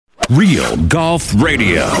Real Golf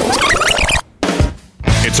Radio.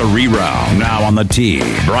 It's a reround now on the tee.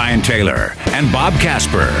 Brian Taylor and Bob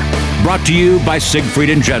Casper. Brought to you by Siegfried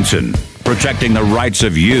and Jensen. Protecting the rights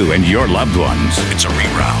of you and your loved ones. It's a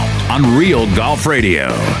reround on Real Golf Radio.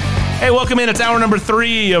 Hey, welcome in. It's hour number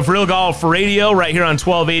 3 of Real Golf Radio right here on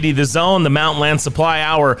 1280 The Zone, the Mountain Land Supply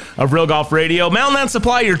hour of Real Golf Radio. Mountain Land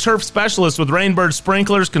Supply, your turf specialist with Rainbird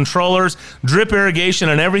sprinklers, controllers, drip irrigation,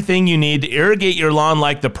 and everything you need to irrigate your lawn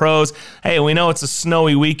like the pros. Hey, we know it's a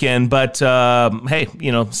snowy weekend, but hey,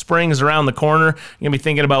 you know, spring is around the corner. You're going to be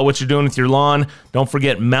thinking about what you're doing with your lawn. Don't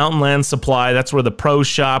forget Mountain Land Supply. That's where the pros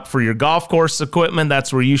shop for your golf course equipment.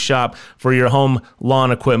 That's where you shop for your home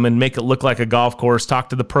lawn equipment. Make it look like a golf course. Talk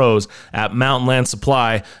to the pros at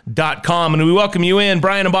mountainlandsupply.com. And we welcome you in.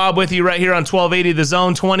 Brian and Bob with you right here on 1280 The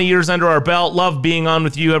Zone. 20 years under our belt. Love being on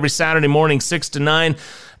with you every Saturday morning, 6 to 9.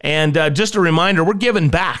 And just a reminder, we're giving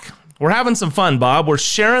back. We're having some fun, Bob. We're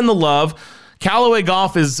sharing the love. Callaway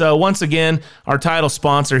Golf is once again our title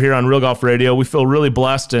sponsor here on Real Golf Radio. We feel really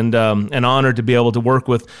blessed and honored to be able to work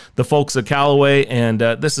with the folks at Callaway. And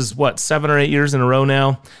this is, 7 or 8 years in a row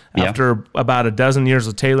now? Yeah. After about a dozen years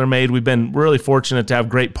of TaylorMade, we've been really fortunate to have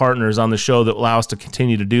great partners on the show that allow us to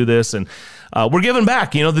continue to do this. And we're giving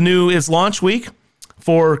back. You know, it's launch week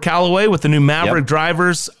for Callaway with the new Maverick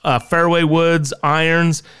drivers, fairway woods,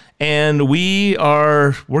 irons, and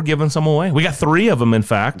we're giving some away. We got 3 of them, in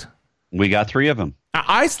fact. We got 3 of them.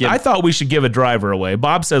 I thought we should give a driver away.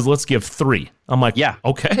 Bob says, let's give 3. I'm like, yeah,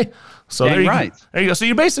 okay. So there you go. So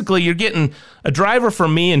you're getting a driver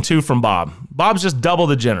from me and 2 from Bob. Bob's just double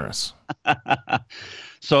the generous.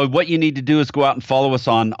 So what you need to do is go out and follow us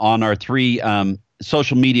on our 3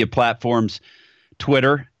 social media platforms,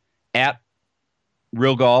 Twitter, at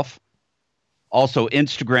Real Golf, also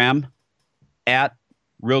Instagram, at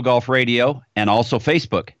Real Golf Radio, and also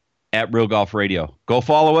Facebook, at Real Golf Radio. Go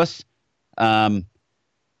follow us.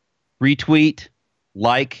 Retweet,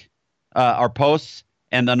 like our posts,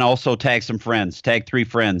 and then also tag some friends. Tag 3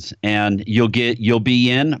 friends, and you'll be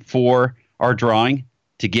in for our drawing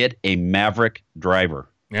to get a Maverick driver.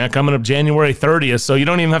 Yeah, coming up January 30th, so you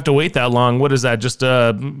don't even have to wait that long. What is that? Just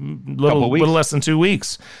a little less than 2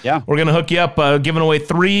 weeks. Yeah. We're going to hook you up, giving away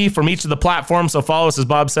 3 from each of the platforms. So follow us, as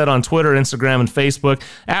Bob said, on Twitter, Instagram, and Facebook.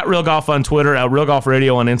 At Real Golf on Twitter, at Real Golf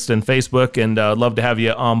Radio on Insta and Facebook. And love to have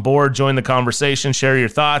you on board. Join the conversation, share your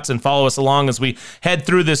thoughts, and follow us along as we head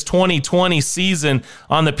through this 2020 season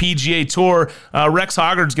on the PGA Tour. Rex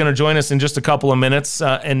Hoggard's going to join us in just a couple of minutes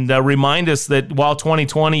and remind us that while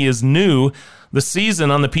 2020 is new, the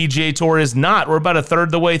season on the PGA Tour is not. We're about a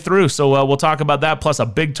third the way through, so we'll talk about that, plus a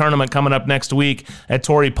big tournament coming up next week at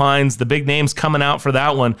Torrey Pines. The big names coming out for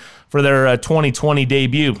that one for their 2020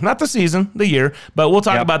 debut. Not the season, the year, but we'll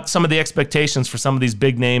talk about some of the expectations for some of these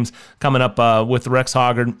big names coming up with Rex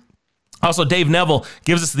Hoggard. Also, Dave Neville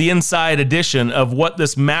gives us the inside edition of what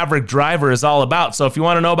this Maverick driver is all about. So if you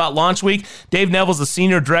want to know about launch week, Dave Neville's the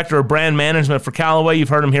Senior Director of Brand Management for Callaway. You've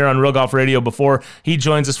heard him here on Real Golf Radio before. He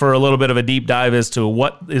joins us for a little bit of a deep dive as to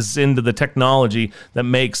what is into the technology that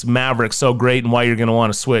makes Maverick so great and why you're going to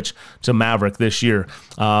want to switch to Maverick this year.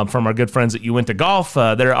 From our good friends at You Went to Golf,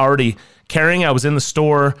 they're already carrying. I was in the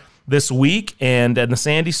store this week, and at the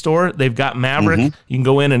Sandy store, they've got Maverick. Mm-hmm. You can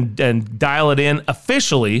go in and dial it in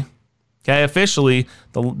officially. Okay, officially,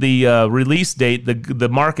 the release date, the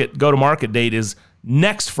go-to-market date is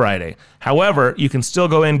next Friday. However, you can still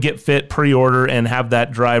go in, get fit, pre-order, and have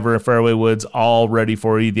that driver at Fairway Woods all ready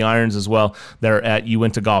for you. The irons as well. They're at You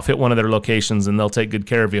Went to Golf. Hit one of their locations, and they'll take good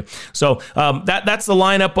care of you. So that's the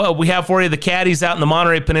lineup we have for you. The Caddies out in the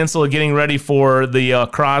Monterey Peninsula getting ready for the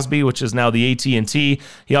Crosby, which is now the AT&T.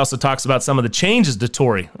 He also talks about some of the changes to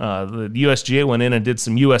Torrey. The USGA went in and did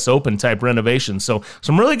some U.S. Open-type renovations. So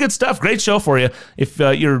some really good stuff. Great show for you. If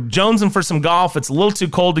you're jonesing for some golf, it's a little too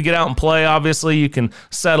cold to get out and play, obviously. You can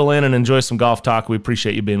settle in and enjoy some golf talk. We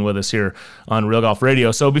appreciate you being with us here on Real Golf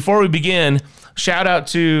Radio. So before we begin, shout out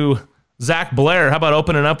to Zach Blair. How about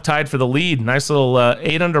opening up tied for the lead? Nice little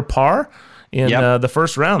 8 under par in the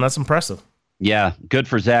first round. That's impressive. Yeah, good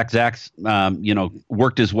for Zach. Zach's,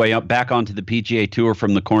 worked his way up back onto the PGA Tour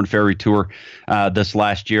from the Korn Ferry Tour this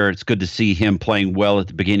last year. It's good to see him playing well at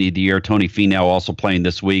the beginning of the year. Tony Finau also playing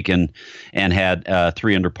this week and had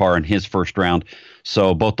 3 under par in his first round.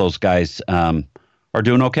 So both those guys are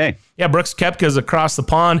doing okay. Yeah, Brooks Koepka's across the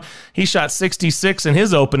pond. He shot 66 in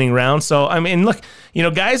his opening round. So, I mean, look,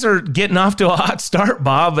 guys are getting off to a hot start,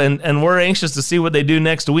 Bob, and we're anxious to see what they do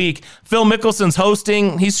next week. Phil Mickelson's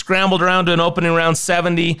hosting. He's scrambled around to an opening round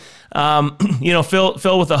 70. Phil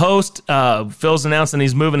with the host. Phil's announcing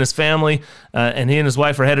he's moving his family, and he and his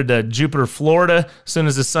wife are headed to Jupiter, Florida, as soon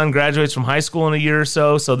as his son graduates from high school in a year or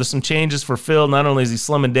so. So there's some changes for Phil. Not only is he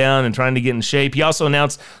slimming down and trying to get in shape, he also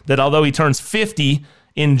announced that although he turns 50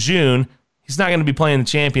 in June, he's not going to be playing the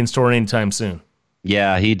Champions Tour anytime soon.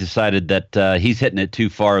 Yeah, he decided that he's hitting it too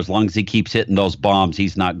far. As long as he keeps hitting those bombs,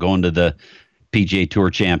 he's not going to the PGA Tour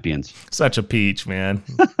Champions. Such a peach, man.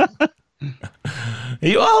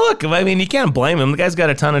 Look, I mean, you can't blame him. The guy's got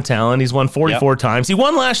a ton of talent. He's won 44 times. He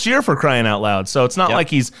won last year, for crying out loud. So it's not like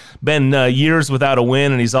he's been years without a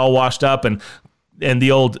win and he's all washed up. And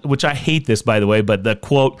the old, which I hate this, by the way, but the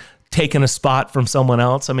quote, taking a spot from someone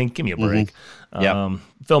else. I mean, give me a break. Mm-hmm.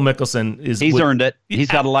 Phil Mickelson He's earned it. He's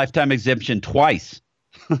got a lifetime exemption twice.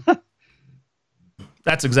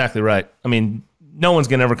 That's exactly right. I mean, no one's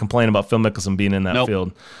going to ever complain about Phil Mickelson being in that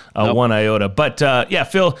field, one iota. But,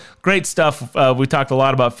 Phil, great stuff. We talked a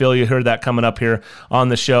lot about Phil. You heard that coming up here on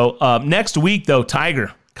the show. Next week, though,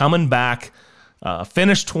 Tiger coming back.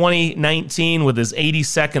 Finished 2019 with his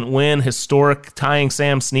 82nd win, historic, tying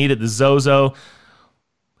Sam Snead at the Zozo.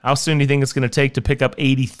 How soon do you think it's going to take to pick up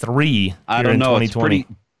 83 I don't know. 2020?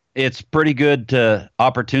 It's pretty good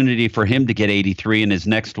opportunity for him to get 83 in his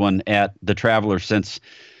next one at the Traveler since,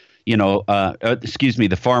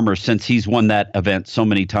 the Farmer, since he's won that event so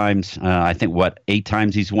many times. I think, 8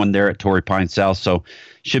 times he's won there at Torrey Pines South. So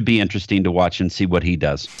should be interesting to watch and see what he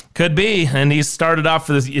does. Could be. And he's started off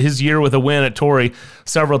his year with a win at Torrey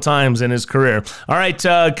several times in his career. All right,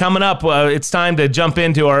 coming up, it's time to jump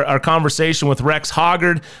into our conversation with Rex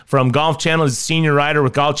Hoggard from Golf Channel. He's a senior writer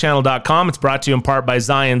with golfchannel.com. It's brought to you in part by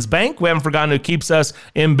Zions Bank. We haven't forgotten who keeps us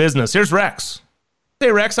in business. Here's Rex.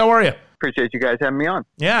 Hey, Rex, how are you? Appreciate you guys having me on.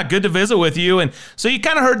 Yeah, good to visit with you. And so you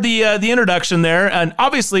kind of heard the introduction there. And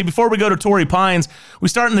obviously, before we go to Torrey Pines, we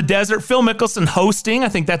start in the desert. Phil Mickelson hosting. I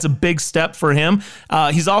think that's a big step for him.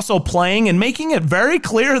 He's also playing and making it very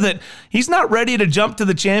clear that he's not ready to jump to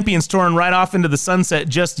the Champions Tour and right off into the sunset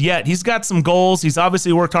just yet. He's got some goals. He's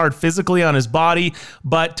obviously worked hard physically on his body,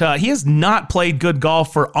 but he has not played good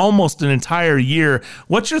golf for almost an entire year.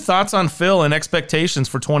 What's your thoughts on Phil and expectations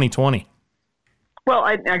for 2020? Well,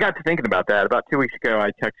 I got to thinking about that. About 2 weeks ago,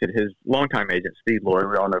 I texted his longtime agent, Steve Lloyd,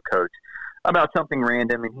 we all know Coach, about something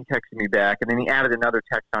random, and he texted me back. And then he added another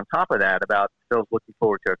text on top of that about Phil's looking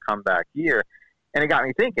forward to a comeback year. And it got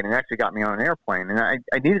me thinking. It actually got me on an airplane. And I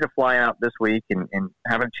needed to fly out this week and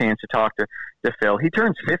have a chance to talk to Phil. He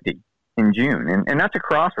turns 50 in June, and that's a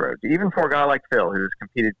crossroads, even for a guy like Phil, who's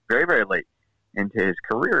competed very, very late into his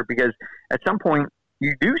career, because at some point,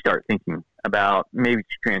 you do start thinking about maybe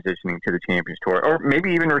transitioning to the Champions Tour or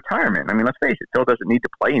maybe even retirement. I mean, let's face it, Phil doesn't need to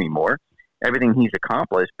play anymore, everything he's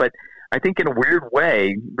accomplished. But I think in a weird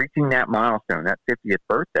way, reaching that milestone, that 50th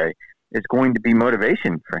birthday, is going to be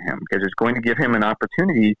motivation for him because it's going to give him an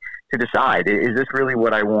opportunity to decide, is this really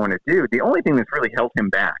what I want to do? The only thing that's really held him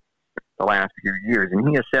back the last few years, and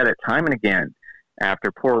he has said it time and again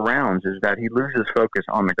after poor rounds, is that he loses focus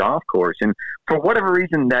on the golf course. And for whatever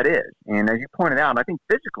reason that is, and as you pointed out, I think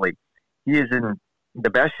physically he is in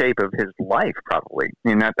the best shape of his life probably.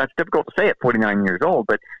 And that's difficult to say at 49 years old,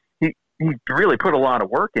 but he really put a lot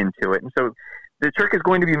of work into it. And so the trick is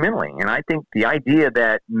going to be mentally. And I think the idea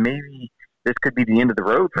that maybe this could be the end of the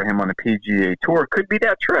road for him on the PGA Tour could be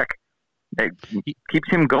that trick that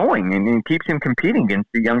keeps him going and keeps him competing against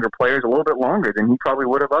the younger players a little bit longer than he probably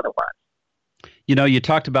would have otherwise. You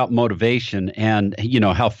talked about motivation and,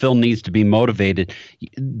 how Phil needs to be motivated.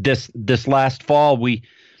 This last fall,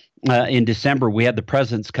 in December, we had the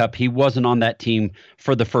President's Cup. He wasn't on that team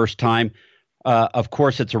for the first time. Of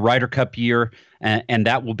course, it's a Ryder Cup year, and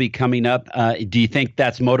that will be coming up. Do you think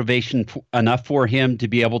that's motivation enough for him to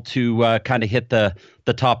be able to kind of hit the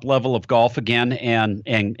top level of golf again and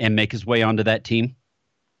make his way onto that team?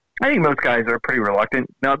 I think most guys are pretty reluctant.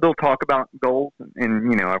 Now, they'll talk about goals,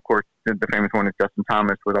 and of course, the famous one is Justin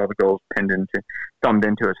Thomas with all the goals thumbed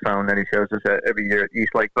into his phone that he shows us every year at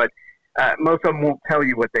Eastlake. But most of them won't tell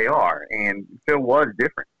you what they are, and Phil was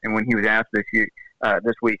different. And when he was asked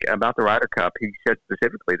this week about the Ryder Cup, he said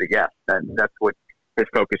specifically that yes, that's what his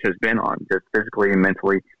focus has been on, just physically and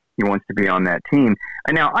mentally. He wants to be on that team.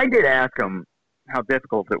 And now, I did ask him how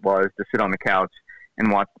difficult it was to sit on the couch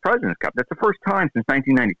and watch the President's Cup. That's the first time since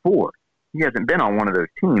 1994 he hasn't been on one of those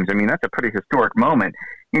teams. I mean, that's a pretty historic moment.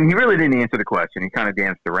 And he really didn't answer the question. He kind of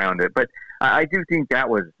danced around it. But I do think that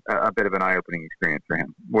was a bit of an eye-opening experience for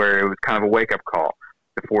him, where it was kind of a wake-up call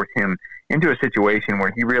to force him into a situation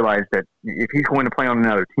where he realized that if he's going to play on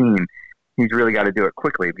another team, he's really got to do it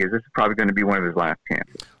quickly because this is probably going to be one of his last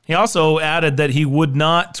chances. He also added that he would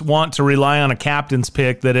not want to rely on a captain's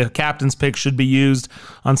pick, that a captain's pick should be used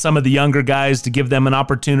on some of the younger guys to give them an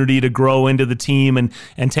opportunity to grow into the team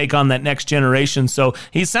and take on that next generation. So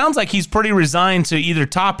he sounds like he's pretty resigned to either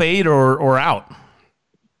top 8 or out.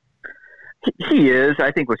 He is.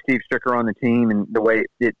 I think with Steve Stricker on the team and the way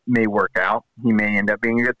it may work out, he may end up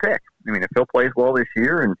being a good pick. I mean, if Phil plays well this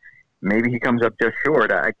year and maybe he comes up just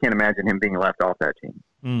short, I can't imagine him being left off that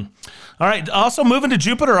team. All right. Also moving to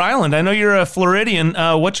Jupiter Island. I know you're a Floridian.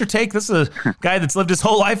 What's your take? This is a guy that's lived his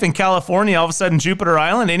whole life in California. All of a sudden, Jupiter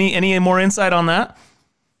Island. Any more insight on that?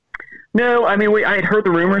 No, I mean, I had heard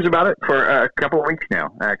the rumors about it for a couple of weeks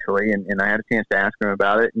now, actually, and I had a chance to ask him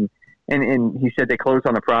about it. And he said they closed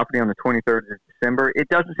on the property on the 23rd of December. It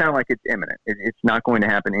doesn't sound like it's imminent. It's not going to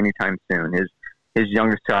happen anytime soon. His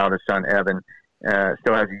youngest child, his son Evan,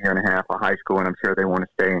 still has a year and a half of high school, and I'm sure they want to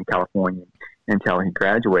stay in California until he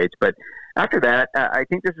graduates. But after that, I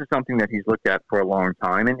think this is something that he's looked at for a long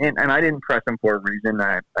time, and I didn't press him for a reason.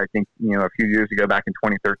 I think, a few years ago, back in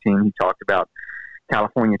 2013, he talked about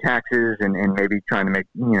California taxes and maybe trying to make,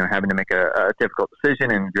 having to make a difficult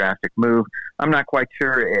decision and a drastic move. I'm not quite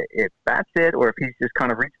sure if that's it or if he's just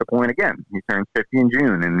kind of reached the point again. He turns 50 in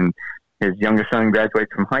June, and his youngest son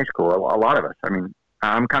graduates from high school. A lot of us. I mean,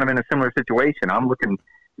 I'm kind of in a similar situation. I'm looking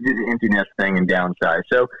to do the empty nest thing and downsize.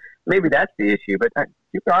 So maybe that's the issue, but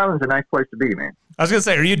Jupiter Island's a nice place to be, man. I was going to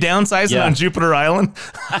say, are you downsizing on Jupiter Island?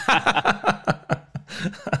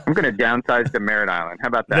 I'm going to downsize to Merritt Island. How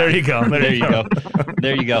about that? There you go. There you go.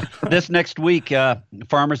 There you go. This next week,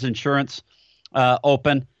 Farmers Insurance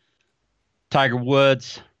Open, Tiger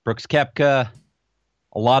Woods, Brooks Koepka,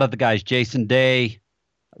 a lot of the guys, Jason Day,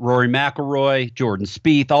 Rory McIlroy, Jordan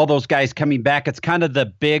Spieth, all those guys coming back. It's kind of the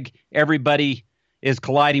big, everybody is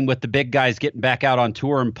colliding with the big guys getting back out on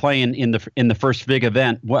tour and playing in the first big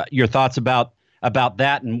event. What your thoughts about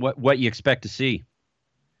that and what you expect to see?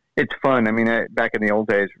 It's fun. I mean, back in the old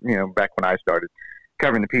days, back when I started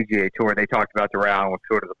covering the PGA Tour, they talked about Doral was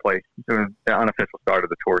sort of the unofficial start of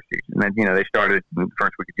the tour season. And then, they started in the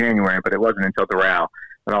first week of January, but it wasn't until Doral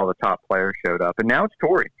that all the top players showed up. And now it's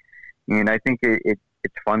Torrey. And I think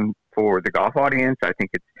it's fun for the golf audience. I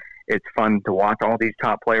think it's fun to watch all these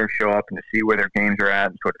top players show up and to see where their games are at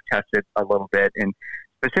and sort of test it a little bit. And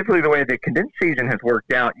specifically the way the condensed season has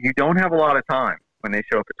worked out, you don't have a lot of time when they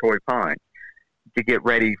show up at Torrey Pines to get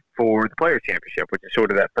ready for the Players' Championship, which is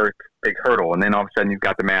sort of that first big hurdle. And then all of a sudden you've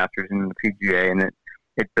got the Masters and the PGA, and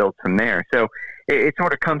it builds from there. So it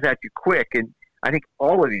sort of comes at you quick. And I think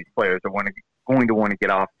all of these players are going to want to get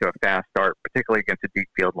off to a fast start, particularly against a deep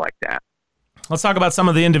field like that. Let's talk about some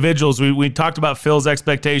of the individuals. We talked about Phil's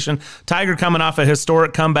expectation. Tiger coming off a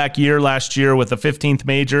historic comeback year last year with a 15th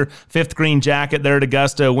major, 5th green jacket there at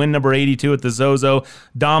Augusta, win number 82 at the Zozo,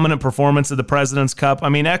 dominant performance at the President's Cup. I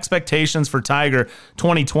mean, expectations for Tiger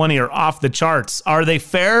 2020 are off the charts. Are they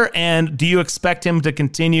fair, and do you expect him to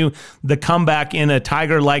continue the comeback in a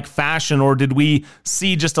Tiger-like fashion, or did we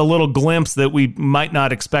see just a little glimpse that we might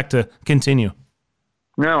not expect to continue?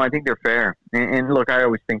 No, I think they're fair. And look, I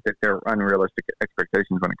always think that they're unrealistic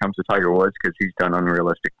expectations when it comes to Tiger Woods because he's done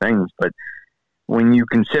unrealistic things. But when you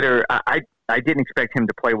consider, I didn't expect him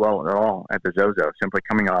to play well at all at the Zozo, simply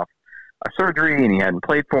coming off a surgery and he hadn't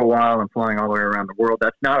played for a while and flying all the way around the world.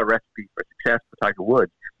 That's not a recipe for success for Tiger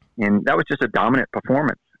Woods. And that was just a dominant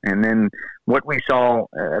performance. And then what we saw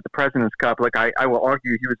at the President's Cup, look, I will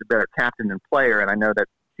argue he was a better captain than player, and I know that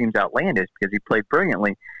seems outlandish because he played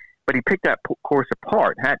brilliantly. But he picked that course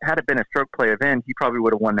apart. Had it been a stroke play event, he probably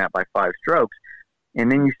would have won that by 5 strokes. And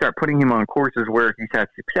then you start putting him on courses where he's had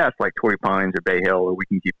success, like Torrey Pines or Bay Hill, or we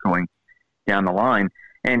can keep going down the line.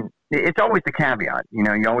 And it's always the caveat. You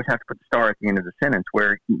always have to put the star at the end of the sentence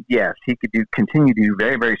where, yes, he could continue to do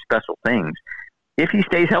very, very special things if he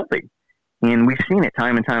stays healthy. And we've seen it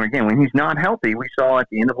time and time again. When he's not healthy, we saw at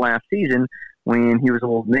the end of last season when he was a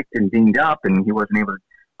little nicked and dinged up and he wasn't able to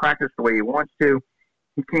practice the way he wants to,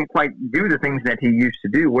 he can't quite do the things that he used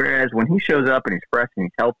to do. Whereas when he shows up and he's fresh and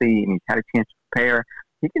he's healthy and he's had a chance to prepare,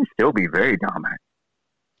 he can still be very dominant.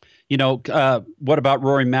 What about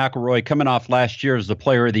Rory McIlroy coming off last year as the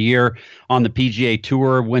Player of the Year on the PGA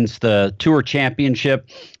Tour, wins the Tour Championship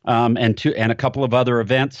and a couple of other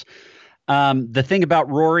events? The thing about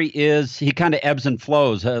Rory is he kind of ebbs and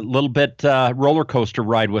flows, a little bit roller coaster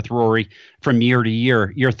ride with Rory from year to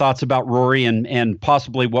year. Your thoughts about Rory and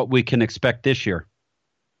possibly what we can expect this year?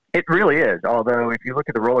 It really is. Although if you look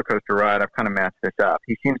at the roller coaster ride, I've kind of matched this up.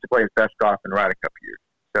 He seems to play his best golf in Ryder Cup years.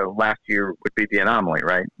 So last year would be the anomaly,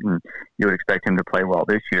 right? And you would expect him to play well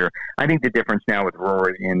this year. I think the difference now with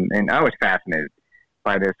Rory, and I was fascinated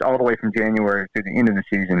by this all the way from January to the end of the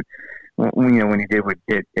season, when he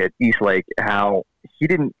did at Eastlake, how he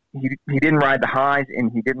didn't ride the highs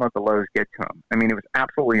and he didn't let the lows get to him. I mean, it was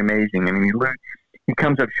absolutely amazing. I mean, he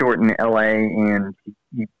comes up short in LA and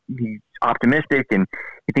he's optimistic and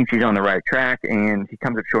he thinks he's on the right track, and he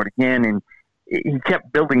comes up short again, and he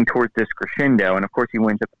kept building towards this crescendo. And of course he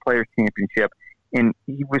wins at the Players Championship, and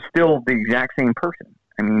he was still the exact same person.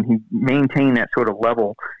 I mean, he maintained that sort of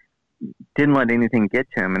level, didn't let anything get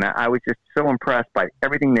to him. And I was just so impressed by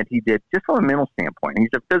everything that he did, just from a mental standpoint. He's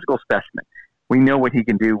a physical specimen. We know what he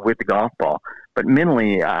can do with the golf ball, but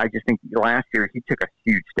mentally, I just think last year he took a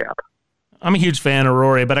huge step. I'm a huge fan of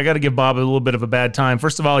Rory, but I got to give Bob a little bit of a bad time.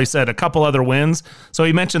 First of all, he said a couple other wins. So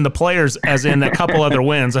he mentioned the players as in a couple other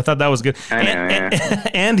wins. I thought that was good.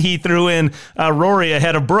 And he threw in Rory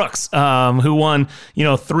ahead of Brooks, who won,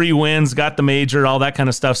 3 wins, got the major, all that kind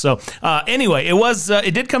of stuff. So anyway,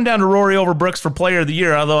 it did come down to Rory over Brooks for player of the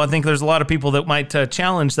year, although I think there's a lot of people that might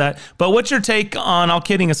challenge that. But what's your take on, all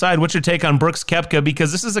kidding aside, what's your take on Brooks Koepka?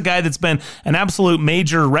 Because this is a guy that's been an absolute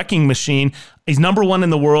major wrecking machine. He's number 1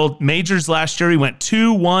 in the world. Majors last year, he went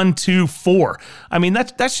 2-1, 2-4. I mean,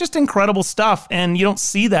 that's just incredible stuff, and you don't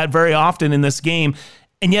see that very often in this game.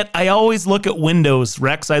 And yet, I always look at windows,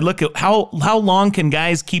 Rex. I look at how long can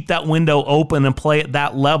guys keep that window open and play at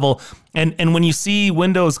that level. And when you see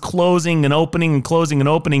windows closing and opening and closing and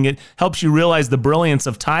opening, it helps you realize the brilliance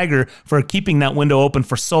of Tiger for keeping that window open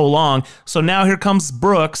for so long. So now here comes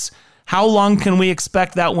Brooks. How long can we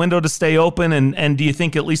expect that window to stay open, and do you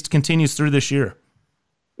think at least continues through this year?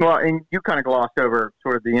 Well, and you kind of glossed over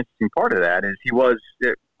sort of the interesting part of that is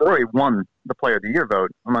Rory won the Player of the Year vote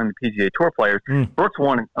among the PGA Tour players. Brooks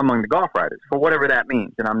won among the golf writers, for whatever that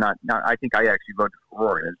means. And I think I actually voted for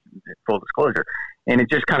Rory, as full disclosure. And it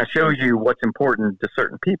just kind of shows you what's important to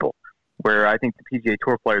certain people, where I think the PGA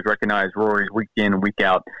Tour players recognize Rory's week in and week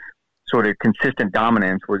out sort of consistent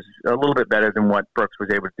dominance was a little bit better than what Brooks was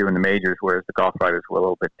able to do in the majors, whereas the golf writers were a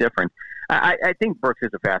little bit different. I think Brooks is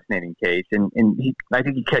a fascinating case, and I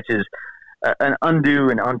think he catches an undue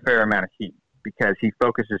and unfair amount of heat because he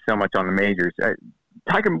focuses so much on the majors.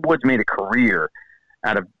 Tiger Woods made a career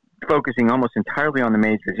out of focusing almost entirely on the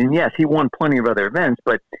majors. And yes, he won plenty of other events,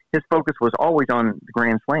 but his focus was always on the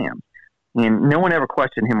Grand Slams. And no one ever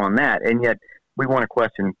questioned him on that. And yet we want to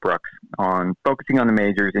question Brooks on focusing on the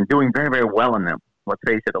majors and doing very, very well in them. Let's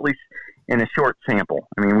face it, at least in a short sample.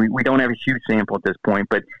 I mean, we don't have a huge sample at this point,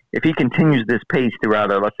 but if he continues this pace throughout,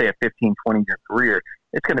 let's say, a 15, 20-year career,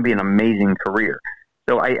 it's going to be an amazing career.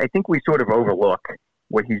 So I think we sort of overlook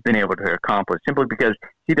what he's been able to accomplish simply because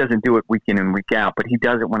he doesn't do it week in and week out, but he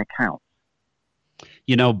does it when it counts.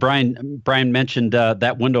 You know, Brian mentioned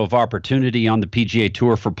that window of opportunity on the PGA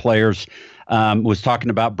Tour for players, was talking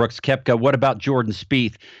about Brooks Koepka. What about Jordan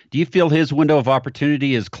Spieth? Do you feel his window of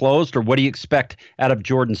opportunity is closed, or what do you expect out of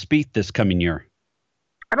Jordan Spieth this coming year?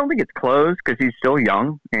 I don't think it's closed because he's still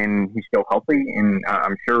young and he's still healthy, and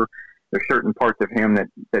I'm sure there's certain parts of him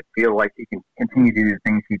that feel like he can continue to do the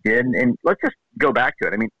things he did. And let's just go back to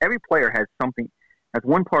it. I mean, every player has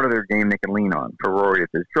one part of their game they can lean on. For Rory,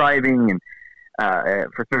 it's his driving, and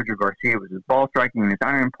for Sergio Garcia, it was his ball striking and his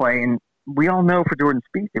iron play. And we all know for Jordan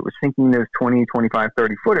Spieth, it was sinking those 20, 25,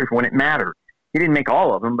 30 footers when it mattered. He didn't make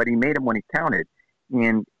all of them, but he made them when he counted.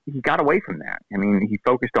 And he got away from that. I mean, he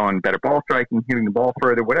focused on better ball striking, hitting the ball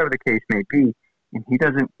further, whatever the case may be. And he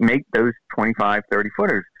doesn't make those 25, 30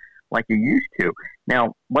 footers like he used to.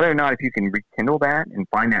 Now, whether or not if you can rekindle that and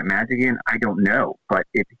find that magic again, I don't know. But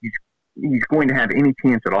if he's going to have any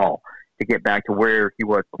chance at all to get back to where he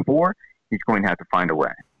was before, he's going to have to find a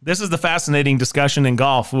way. This is the fascinating discussion in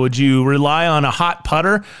golf. Would you rely on a hot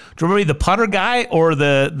putter? Do you remember the putter guy or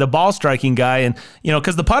the ball striking guy? And,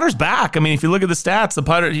 because the putter's back. I mean, if you look at the stats, the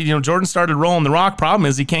putter, Jordan started rolling the rock. Problem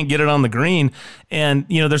is he can't get it on the green. And,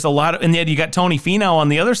 there's a lot of, and yet you got Tony Finau on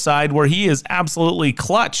the other side where he is absolutely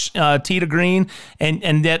clutch, tee to green.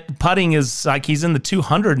 And yet putting is like he's in the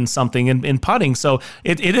 200 and something in putting. So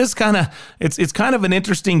it is kind of, it's kind of an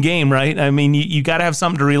interesting game, right? I mean, you got to have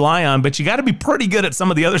something to rely on, but you got to be pretty good at some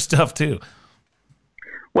of the other stuff too.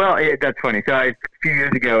 Well, that's funny. So a few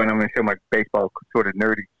years ago, and I'm going to show my baseball sort of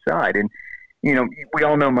nerdy side, and we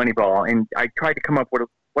all know Moneyball, and I tried to come up with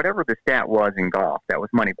whatever the stat was in golf. That was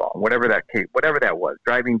Moneyball, whatever that was,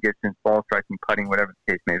 driving distance, ball striking, putting, whatever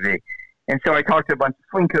the case may be. And so I talked to a bunch of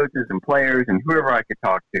swing coaches and players and whoever I could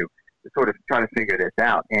talk to sort of try to figure this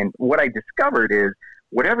out. And what I discovered is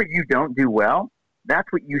whatever you don't do well, that's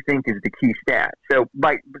what you think is the key stat. So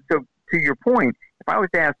to your point, if I was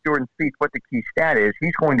to ask Jordan Spieth what the key stat is,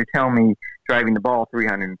 he's going to tell me driving the ball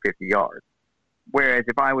 350 yards. Whereas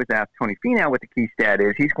if I was asked Tony Finau what the key stat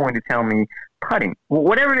is, he's going to tell me putting. Well,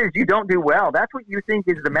 whatever it is you don't do well, that's what you think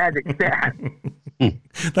is the magic stat.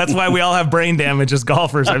 That's why we all have brain damage as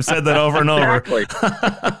golfers. I've said that over and over.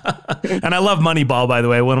 And I love Moneyball, by the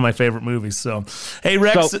way, one of my favorite movies. So, hey,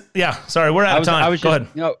 Rex, sorry, we're out of time. Go ahead.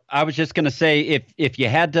 I was just going to say, if you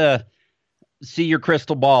had to see your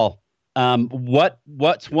crystal ball,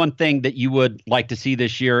 what's one thing that you would like to see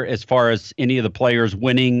this year as far as any of the players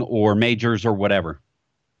winning or majors or whatever?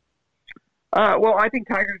 Well, I think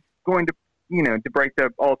Tiger's going to, to break the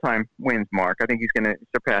all-time wins mark. I think he's going to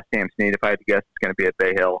surpass Sam Snead. If I had to guess, it's going to be at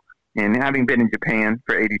Bay Hill. And having been in Japan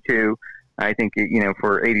for 82, I think,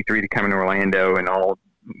 for 83 to come in Orlando and all,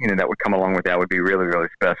 that would come along with that would be really, really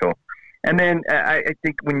special. And then I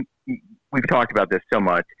think when we've talked about this so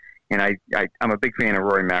much, and I'm a big fan of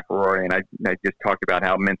Rory McIlroy, and I just talked about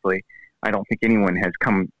how mentally I don't think anyone has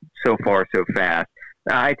come so far so fast.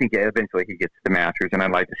 I think eventually he gets to the Masters, and I'd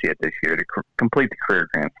like to see it this year to complete the career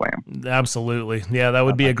Grand Slam. Absolutely. Yeah, that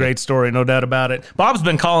would be a great story, no doubt about it. Bob's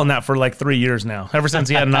been calling that for like 3 years now. Ever since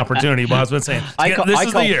he had an opportunity, Bob's been saying, this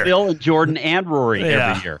is the year. Phil and Jordan and Rory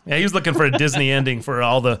every year. Yeah, he was looking for a Disney ending for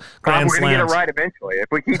all the Grand Slams. We're going to get it right eventually. If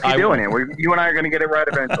we keep doing it, you and I are going to get it right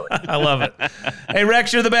eventually. I love it. Hey,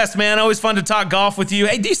 Rex, you're the best, man. Always fun to talk golf with you.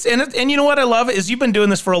 Hey, and you know what I love is you've been doing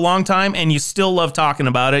this for a long time, and you still love talking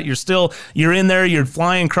about it. You're in there, you're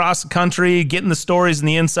flying across the country, getting the stories and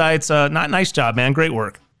the insights. Nice job, man. Great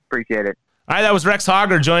work. Appreciate it. All right, that was Rex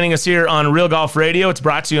Hogger joining us here on Real Golf Radio. It's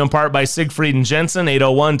brought to you in part by Siegfried and Jensen,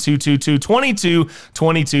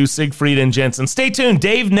 801-222-2222, Siegfried and Jensen. Stay tuned.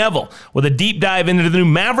 Dave Neville with a deep dive into the new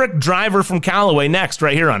Maverick driver from Callaway next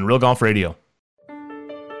right here on Real Golf Radio.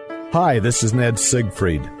 Hi, this is Ned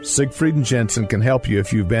Siegfried. Siegfried and Jensen can help you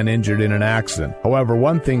if you've been injured in an accident. However,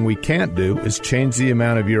 one thing we can't do is change the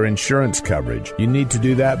amount of your insurance coverage. You need to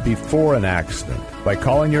do that before an accident. By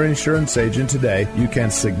calling your insurance agent today, you can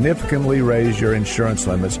significantly raise your insurance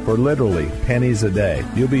limits for literally pennies a day.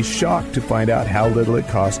 You'll be shocked to find out how little it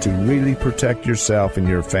costs to really protect yourself and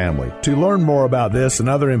your family. To learn more about this and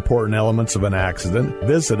other important elements of an accident,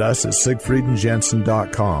 visit us at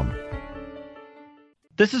siegfriedandjensen.com.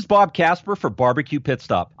 This is Bob Casper for Barbecue Pit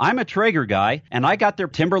Stop. I'm a Traeger guy, and I got their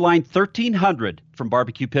Timberline 1300 from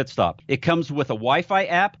Barbecue Pit Stop. It comes with a Wi-Fi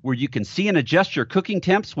app where you can see and adjust your cooking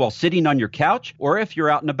temps while sitting on your couch or if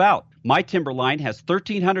you're out and about. My Timberline has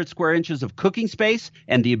 1,300 square inches of cooking space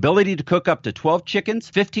and the ability to cook up to 12 chickens,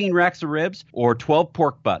 15 racks of ribs, or 12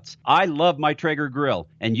 pork butts. I love my Traeger grill,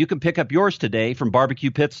 and you can pick up yours today from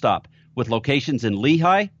Barbecue Pit Stop with locations in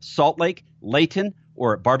Lehigh, Salt Lake, Layton,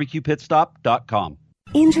 or at barbecuepitstop.com.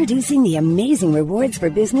 Introducing the Amazing Rewards for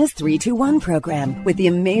Business 321 program. With the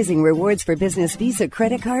Amazing Rewards for Business Visa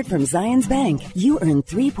credit card from Zions Bank, you earn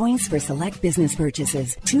 3 points for select business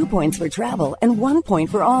purchases, 2 points for travel, and 1 point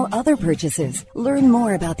for all other purchases. Learn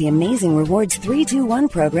more about the Amazing Rewards 321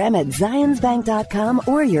 program at zionsbank.com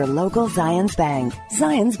or your local Zions Bank.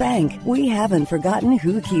 Zions Bank, we haven't forgotten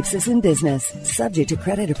who keeps us in business. Subject to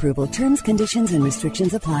credit approval, terms, conditions, and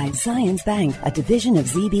restrictions apply. Zions Bank, a division of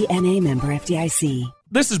ZBNA member FDIC.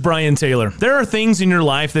 This is Brian Taylor. There are things in your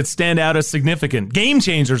life that stand out as significant, game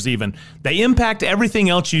changers even. They impact everything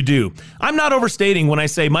else you do. I'm not overstating when I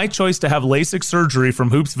say my choice to have LASIK surgery from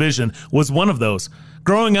Hoops Vision was one of those.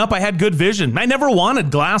 Growing up, I had good vision. I never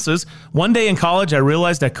wanted glasses. One day in college, I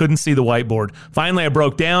realized I couldn't see the whiteboard. Finally, I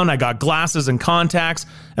broke down. I got glasses and contacts,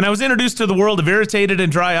 and I was introduced to the world of irritated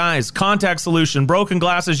and dry eyes, contact solution, broken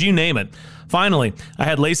glasses, you name it. Finally, I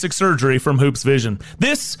had LASIK surgery from Hoops Vision.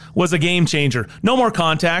 This was a game changer. No more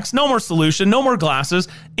contacts, no more solution, no more glasses.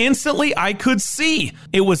 Instantly, I could see.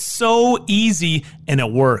 It was so easy and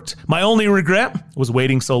it worked. My only regret was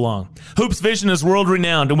waiting so long. Hoops Vision is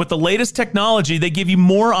world-renowned, and with the latest technology, they give you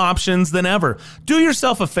more options than ever. Do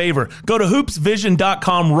yourself a favor. Go to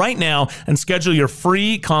hoopsvision.com right now and schedule your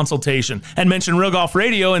free consultation. And mention Real Golf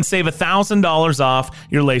Radio and save $1,000 off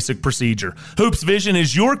your LASIK procedure. Hoops Vision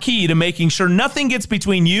is your key to making sure nothing gets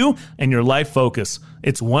between you and your life focus.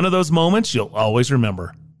 It's one of those moments you'll always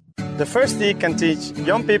remember. The first tee can teach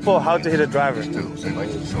young people how to hit a driver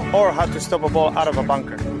or how to stop a ball out of a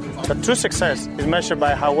bunker. But true success is measured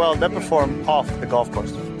by how well they perform off the golf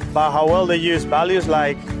course, by how well they use values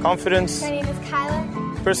like confidence,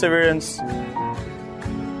 perseverance,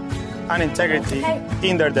 and integrity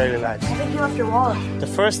in their daily lives. I think you left your wallet. The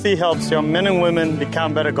first tee helps young men and women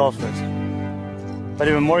become better golfers. But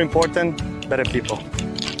even more important, better people.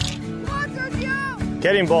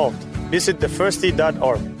 Get involved. Visit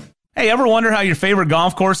thefirsttee.org. Hey, ever wonder how your favorite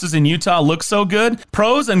golf courses in Utah look so good?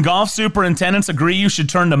 Pros and golf superintendents agree you should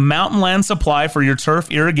turn to Mountain Land Supply for your turf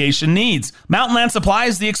irrigation needs. Mountain Land Supply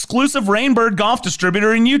is the exclusive Rainbird golf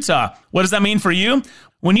distributor in Utah. What does that mean for you?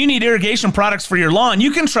 When you need irrigation products for your lawn, you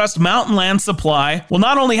can trust Mountain Land Supply will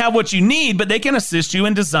not only have what you need, but they can assist you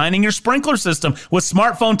in designing your sprinkler system with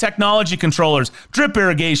smartphone technology controllers, drip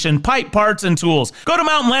irrigation, pipe parts, and tools. Go to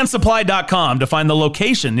mountainlandsupply.com to find the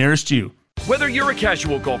location nearest you. Whether you're a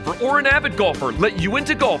casual golfer or an avid golfer, let You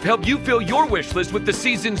Into Golf help you fill your wish list with the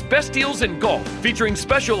season's best deals in golf, featuring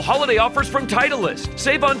special holiday offers from Titleist.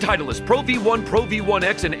 Save on Titleist Pro V1, Pro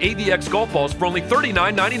V1X, and AVX golf balls for only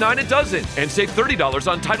 $39.99 a dozen. And save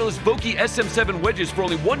 $30 on Titleist Vokey SM7 wedges for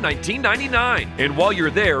only $119.99. And while you're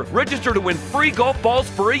there, register to win free golf balls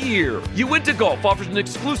for a year. You Into Golf offers an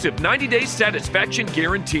exclusive 90-day satisfaction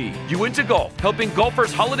guarantee. You Into Golf, helping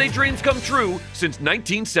golfers' holiday dreams come true since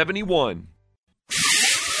 1971.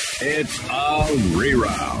 It's a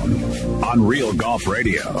reround on Real Golf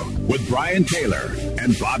Radio with Brian Taylor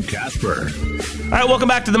and Bob Casper. All right, welcome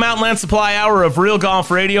back to the Mountain Land Supply Hour of Real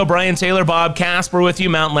Golf Radio. Brian Taylor, Bob Casper with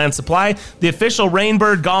you. Mountain Land Supply, the official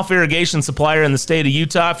Rainbird golf irrigation supplier in the state of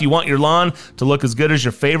Utah. If you want your lawn to look as good as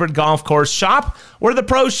your favorite golf course, shop where the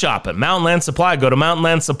pros shop at Mountain Land Supply. Go to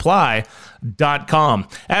mountainlandsupply.com.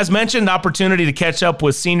 As mentioned, opportunity to catch up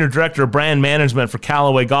with Senior Director of Brand Management for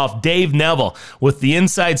Callaway Golf, Dave Neville, with the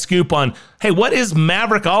inside scoop on, hey, what is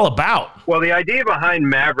Maverick all about? Well, the idea behind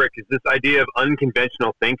Maverick is this idea of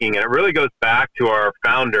unconventional thinking, and it really goes back to our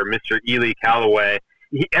founder, Mr. Ely Callaway.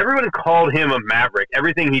 Everyone called him a maverick.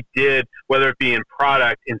 Everything he did, whether it be in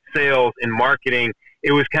product, in sales, in marketing,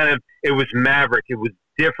 it was maverick. It was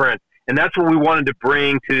different. And that's what we wanted to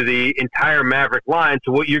bring to the entire Maverick line.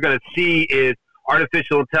 So what you're going to see is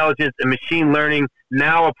artificial intelligence and machine learning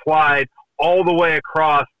now applied all the way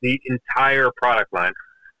across the entire product line.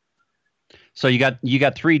 So you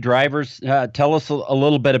got three drivers. Tell us a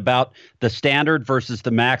little bit about the standard versus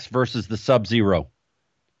the max versus the Sub-Zero.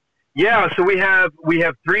 Yeah, so we have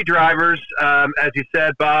three drivers, as you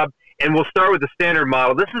said, Bob, and we'll start with the standard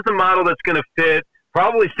model. This is the model that's going to fit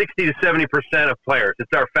probably 60 to 70% of players.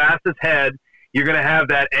 It's our fastest head. You're going to have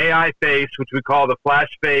that AI face, which we call the Flash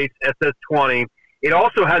Face SS20. It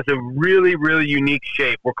also has a really, really unique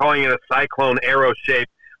shape. We're calling it a cyclone arrow shape.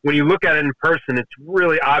 When you look at it in person, it's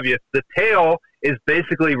really obvious. The tail is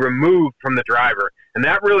basically removed from the driver, and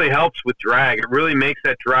that really helps with drag. It really makes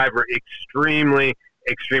that driver extremely,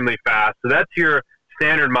 extremely fast. So that's your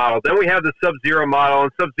standard model. Then we have the Sub-Zero model,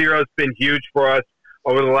 and Sub-Zero has been huge for us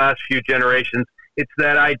over the last few generations. It's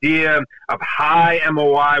that idea of high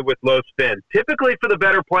MOI with low spin, typically for the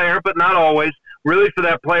better player, but not always, really for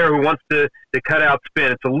that player who wants to cut out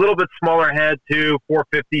spin. It's a little bit smaller head too,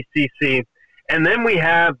 450cc. And then we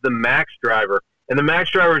have the Max driver. And the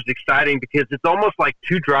Max driver is exciting because it's almost like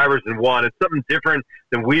two drivers in one. It's something different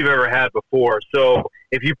than we've ever had before. So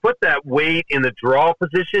if you put that weight in the draw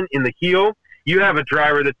position in the heel, you have a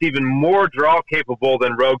driver that's even more draw capable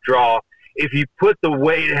than Rogue Draw. If you put the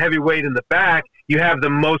heavy weight in the back, you have the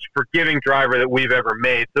most forgiving driver that we've ever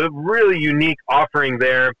made. So a really unique offering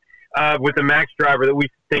there with the Max driver that we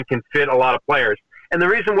think can fit a lot of players. And the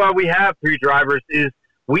reason why we have three drivers is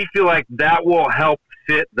we feel like that will help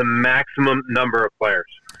fit the maximum number of players.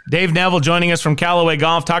 Dave Neville joining us from Callaway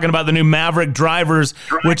Golf, talking about the new Maverick drivers,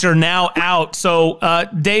 which are now out. So,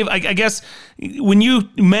 Dave, I guess when you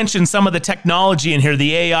mentioned some of the technology in here,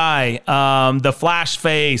 the AI, the flash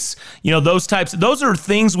face, those are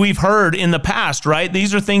things we've heard in the past, right?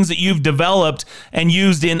 These are things that you've developed and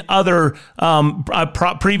used in other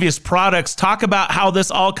previous products. Talk about how this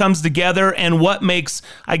all comes together and what makes,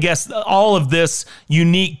 I guess, all of this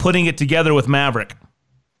unique, putting it together with Maverick.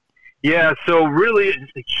 Yeah, so really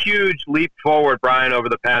it's a huge leap forward, Brian, over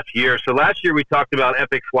the past year. So last year we talked about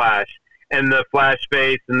Epic Flash and the Flash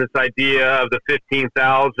face and this idea of the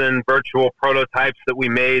 15,000 virtual prototypes that we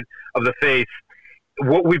made of the face.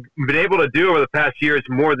 What we've been able to do over the past year is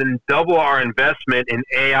more than double our investment in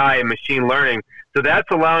AI and machine learning. So that's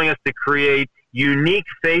allowing us to create unique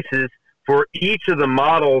faces for each of the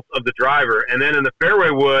models of the driver. And then in the fairway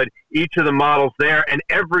wood, each of the models there, and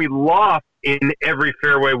every loft in every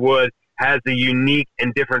fairway wood has a unique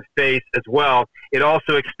and different face as well. It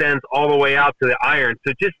also extends all the way out to the iron.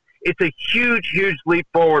 So it's a huge, huge leap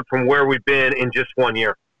forward from where we've been in just 1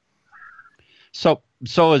 year. So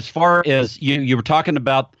as far as you were talking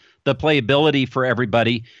about the playability for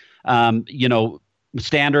everybody,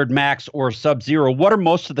 standard, max, or Sub-Zero, what are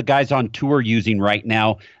most of the guys on tour using right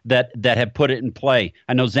now that have put it in play?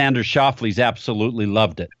 I know Xander Schauffele's absolutely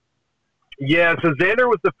loved it. Yeah, so Xander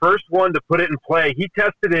was the first one to put it in play. He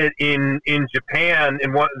tested it in Japan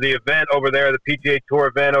in the event over there, the PGA Tour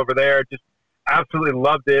event over there. Just absolutely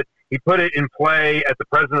loved it. He put it in play at the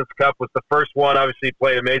President's Cup, was the first one. Obviously, he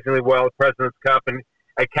played amazingly well at President's Cup and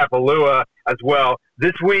at Kapalua as well.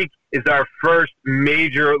 This week is our first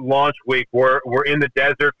major launch week. We're in the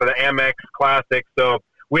desert for the Amex Classic. So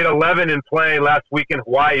we had 11 in play last week in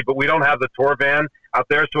Hawaii, but we don't have the tour van out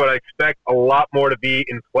there, so I expect a lot more to be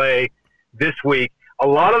in play this week. A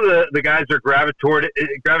lot of the guys are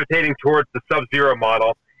gravitating towards the Sub-Zero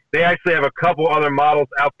model. They actually have a couple other models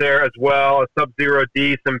out there as well, a Sub-Zero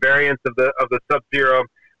D, some variants of the Sub-Zero.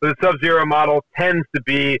 But the Sub-Zero model tends to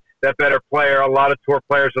be that better player. A lot of tour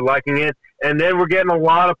players are liking it. And then we're getting a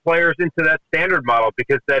lot of players into that standard model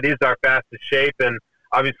because that is our fastest shape, and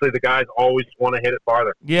obviously the guys always want to hit it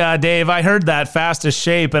farther. Yeah, Dave, I heard that fastest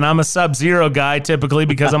shape, and I'm a Sub-Zero guy typically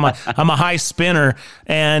because I'm a high spinner,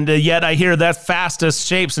 and yet I hear that fastest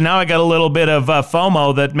shape. So now I got a little bit of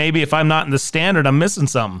FOMO that maybe if I'm not in the standard, I'm missing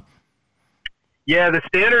something. Yeah, the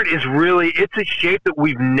standard is it's a shape that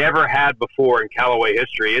we've never had before in Callaway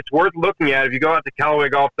history. It's worth looking at. If you go out to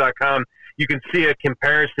CallawayGolf.com, you can see a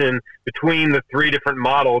comparison between the three different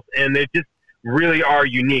models, and they just really are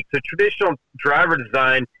unique. So traditional driver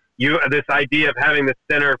design, this idea of having the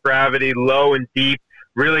center of gravity low and deep,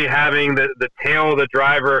 really having the tail of the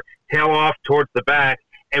driver tail off towards the back,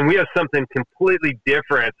 and we have something completely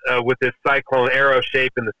different with this cyclone arrow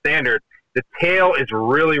shape in the standard. The tail is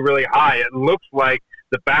really, really high. It looks like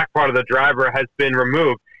the back part of the driver has been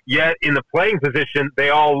removed. Yet in the playing position,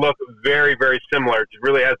 they all look very, very similar. It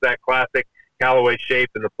really has that classic Callaway shape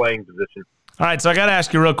in the playing position. All right, so I got to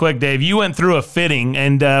ask you real quick, Dave. You went through a fitting,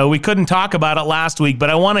 and we couldn't talk about it last week, but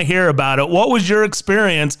I want to hear about it. What was your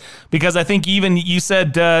experience? Because I think even you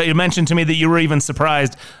said, you mentioned to me that you were even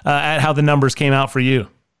surprised at how the numbers came out for you.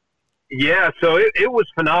 Yeah, so it was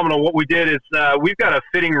phenomenal. What we did is we've got a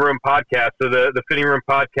fitting room podcast. So the fitting room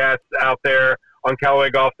podcast out there on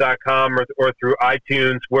CallawayGolf.com or through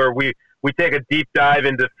iTunes, where we take a deep dive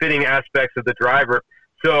into fitting aspects of the driver.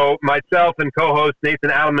 So myself and co-host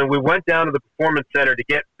Nathan Adelman, we went down to the Performance Center to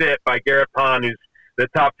get fit by Garrett Pond, who's the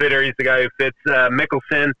top fitter. He's the guy who fits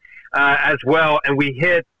Mickelson as well. And we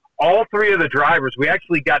hit all three of the drivers. We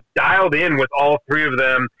actually got dialed in with all three of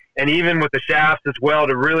them, and even with the shafts as well,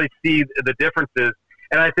 to really see the differences.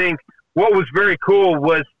 And I think what was very cool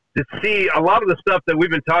was to see a lot of the stuff that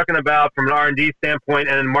we've been talking about from an R&D standpoint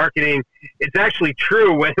and in marketing. It's actually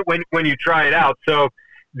true when you try it out. So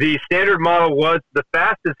the standard model was the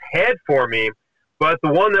fastest head for me, but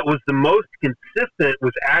the one that was the most consistent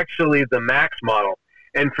was actually the Max model.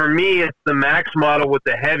 And for me, it's the Max model with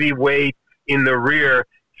the heavy weight in the rear.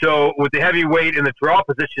 So with the heavy weight in the draw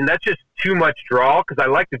position, that's just too much draw because I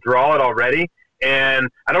like to draw it already, and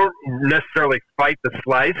I don't necessarily fight the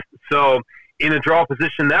slice. So in a draw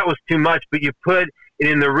position, that was too much, but you put it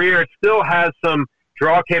in the rear, it still has some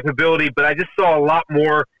draw capability, but I just saw a lot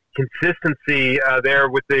more consistency there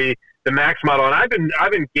with the Max model. And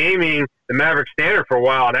I've been gaming the Maverick Standard for a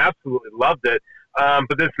while and absolutely loved it.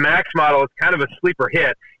 But this Max model is kind of a sleeper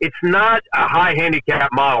hit. It's not a high handicap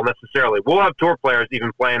model necessarily. We'll have tour players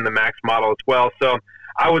even playing the Max model as well. So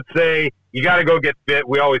I would say you got to go get fit.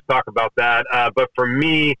 We always talk about that. But for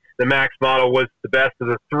me, the Max model was the best of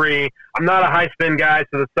the three. I'm not a high spin guy,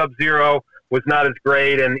 so the Sub-Zero was not as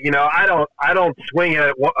great. And, I don't swing it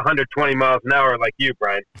at 120 miles an hour like you,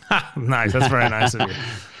 Brian. Nice. That's very nice of you.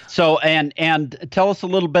 So, and tell us a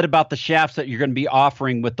little bit about the shafts that you're going to be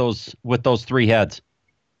offering with those three heads.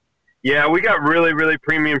 Yeah, we got really, really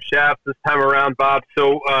premium shafts this time around, Bob.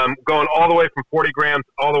 So going all the way from 40 grams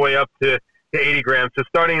all the way up to 80 grams. So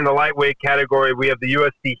starting in the lightweight category, we have the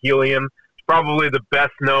USD Helium. It's probably the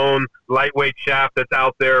best known lightweight shaft that's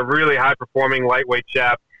out there, really high performing lightweight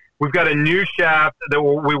shaft. We've got a new shaft that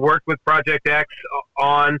we worked with Project X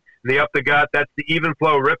on, the Up the Gut. That's the Even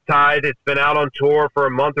Flow Riptide. It's been out on tour for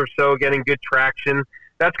a month or so, getting good traction.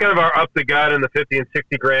 That's kind of our Up the Gut in the 50 and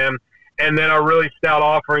 60 gram. And then our really stout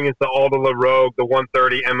offering is the Alda La Rogue, the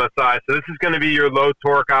 130 MSI. So this is going to be your low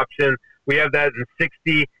torque option. We have that in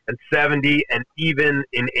 60 and 70 and even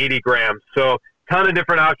in 80 grams. So ton of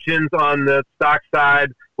different options on the stock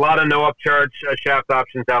side. A lot of no upcharge shaft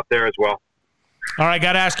options out there as well. All right,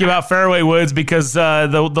 got to ask you about fairway woods because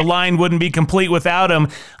the line wouldn't be complete without them.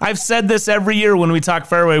 I've said this every year when we talk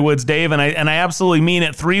fairway woods, Dave, and I absolutely mean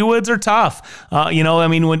it. 3 woods are tough.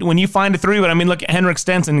 When you find a 3-wood, look at Henrik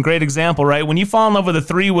Stenson, great example, right? When you fall in love with a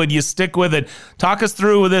 3-wood, you stick with it. Talk us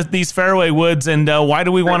through these fairway woods and why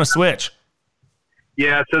do we want to switch?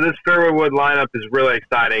 Yeah, so this fairway wood lineup is really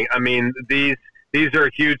exciting. These these are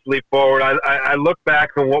a huge leap forward. I look back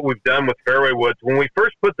on what we've done with fairway woods. When we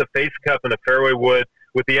first put the face cup in a fairway wood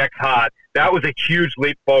with the X Hot, that was a huge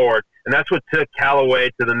leap forward, and that's what took Callaway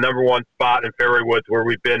to the #1 spot in fairway woods, where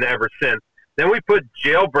we've been ever since. Then we put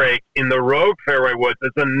Jailbreak in the Rogue fairway woods.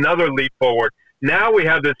 That's another leap forward. Now we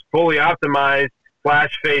have this fully optimized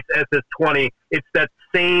Flash Face SS20. It's that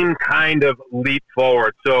same kind of leap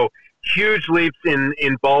forward. So huge leaps in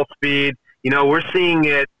ball speed. You know, we're seeing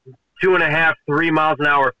it 2.5, 3 miles an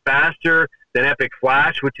hour faster than Epic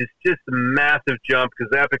Flash, which is just a massive jump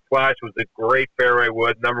because Epic Flash was a great fairway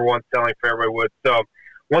wood, #1 selling fairway wood. So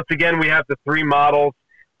once again, we have the 3 models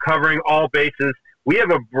covering all bases. We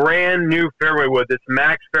have a brand new fairway wood, this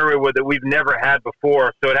Max fairway wood that we've never had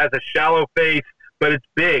before. So it has a shallow face, but it's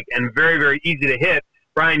big and very, very easy to hit.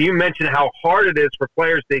 Brian, you mentioned how hard it is for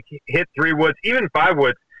players to hit 3 woods, even 5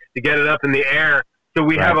 woods, to get it up in the air. So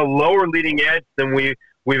we have a lower leading edge than we've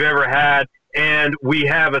ever had, and we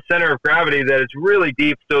have a center of gravity that is really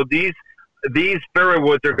deep. So these fairway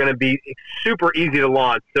woods are going to be super easy to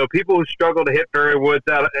launch. So people who struggle to hit fairway woods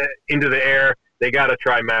out into the air, they got to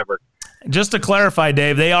try Maverick. Just to clarify,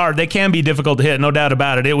 Dave, they can be difficult to hit, no doubt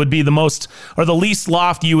about it. It would be the most or the least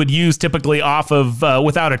loft you would use typically off of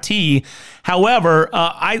without a tee. However,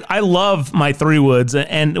 I love my 3 woods,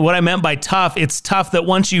 and what I meant by tough, it's tough that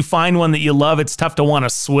once you find one that you love, it's tough to want to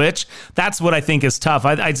switch. That's what I think is tough.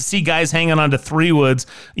 I see guys hanging on to 3 woods,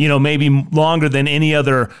 you know, maybe longer than any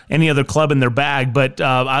other club in their bag. But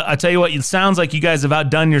I tell you what, it sounds like you guys have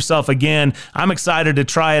outdone yourself again. I'm excited to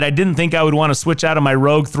try it. I didn't think I would want to switch out of my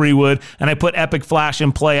Rogue 3 wood, and I put Epic Flash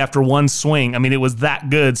in play after one swing. I mean, it was that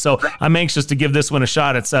good. So I'm anxious to give this one a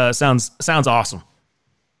shot. It sounds awesome.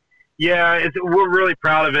 Yeah, we're really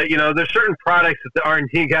proud of it. You know, there's certain products that the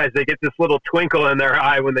R&D guys, they get this little twinkle in their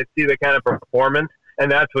eye when they see the kind of performance,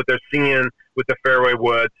 and that's what they're seeing with the fairway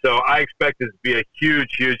wood. So I expect this to be a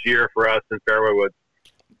huge, huge year for us in fairway woods.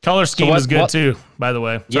 Color scheme is good too, by the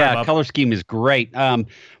way. Sorry, Bob. Color scheme is great.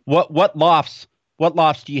 What lofts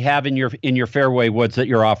do you have in your fairway woods that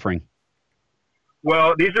you're offering?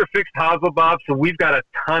 Well, these are fixed hosel, Bob, so we've got a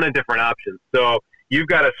ton of different options. So you've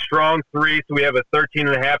got a strong 3, so we have a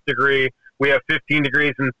 13.5 degree. We have 15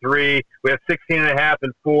 degrees in 3. We have 16.5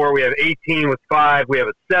 in 4. We have 18 with 5. We have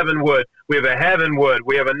a 7 wood. We have a heaven wood.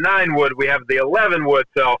 We have a 9 wood. We have the 11 wood.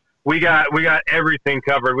 So we got everything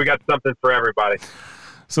covered. We got something for everybody.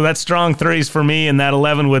 So that's strong 3s for me, and that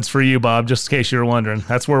 11 wood's for you, Bob, just in case you were wondering.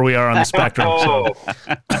 That's where we are on the spectrum. Oh.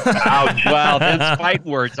 Ouch. Well, that's fight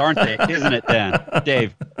words, aren't they? Isn't it, then,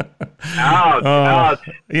 Dave? Ouch. Ouch.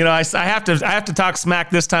 You know, I have to talk smack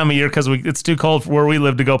this time of year because it's too cold for where we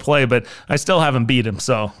live to go play, but I still haven't beat him.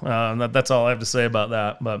 So that's all I have to say about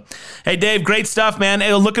that. But hey, Dave, great stuff, man.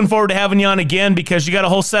 Hey, looking forward to having you on again because you got a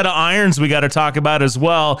whole set of irons we got to talk about as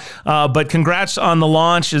well. But congrats on the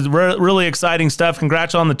launch. It's really exciting stuff.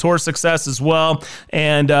 Congrats on the tour success as well.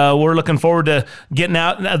 And we're looking forward to getting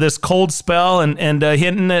out of this cold spell and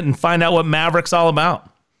hitting it and find out what Maverick's all about.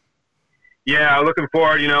 Yeah, looking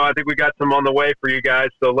forward. You know, I think we got some on the way for you guys.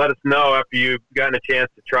 So let us know after you've gotten a chance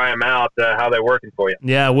to try them out, how they're working for you.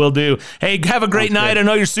 Yeah, we'll do. Hey, have a great night. I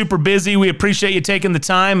know you're super busy. We appreciate you taking the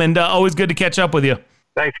time, and always good to catch up with you.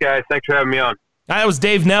 Thanks, guys. Thanks for having me on. That was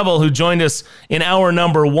Dave Neville, who joined us in hour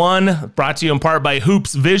number 1, brought to you in part by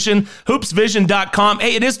Hoops Vision. HoopsVision.com.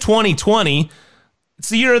 Hey, it is 2020. It's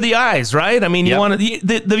the year of the eyes, right? I mean, you want to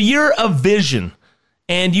the year of vision.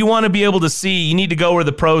 And you want to be able to see, you need to go where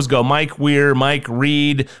the pros go. Mike Weir, Mike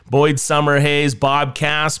Reed, Boyd Summerhays, Bob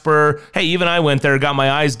Casper. Hey, even I went there, got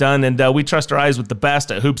my eyes done, and we trust our eyes with the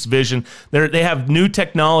best at Hoops Vision. They have new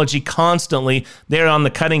technology constantly. They're on the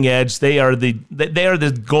cutting edge. They are the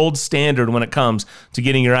gold standard when it comes to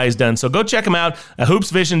getting your eyes done. So go check them out at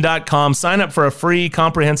hoopsvision.com. Sign up for a free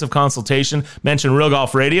comprehensive consultation. Mention Real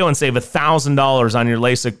Golf Radio and save $1,000 on your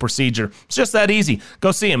LASIK procedure. It's just that easy.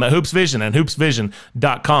 Go see them at Hoops Vision and hoopsvision.com.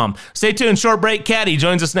 Stay tuned. Short break. Caddie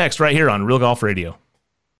joins us next right here on Real Golf Radio.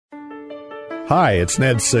 Hi, it's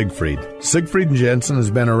Ned Siegfried. Siegfried & Jensen has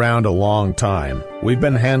been around a long time. We've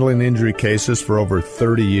been handling injury cases for over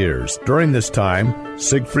 30 years. During this time,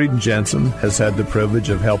 Siegfried & Jensen has had the privilege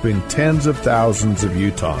of helping tens of thousands of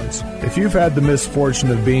Utahns. If you've had the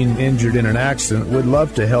misfortune of being injured in an accident, we'd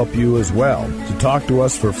love to help you as well. To talk to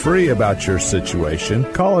us for free about your situation,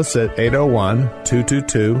 call us at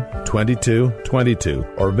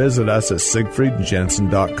 801-222-2222 or visit us at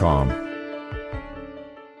siegfriedjensen.com.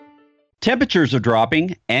 Temperatures are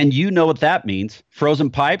dropping, and you know what that means.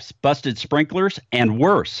 Frozen pipes, busted sprinklers, and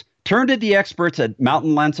worse. Turn to the experts at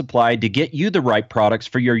Mountain Land Supply to get you the right products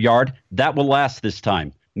for your yard that will last this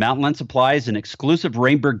time. Mountain Land Supply is an exclusive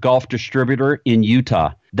Rainbird golf distributor in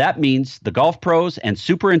Utah. That means the golf pros and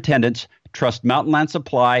superintendents trust Mountain Land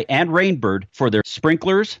Supply and Rainbird for their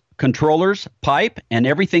sprinklers, controllers, pipe, and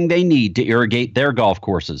everything they need to irrigate their golf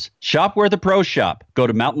courses. Shop where the pros shop. Go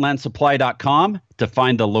to mountainlandsupply.com to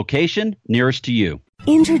find the location nearest to you.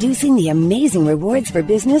 Introducing the Amazing Rewards for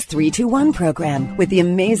Business 321 program. With the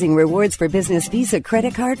Amazing Rewards for Business Visa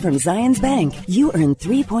credit card from Zions Bank, you earn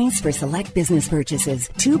 3 points for select business purchases,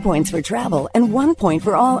 2 points for travel, and 1 point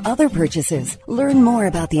for all other purchases. Learn more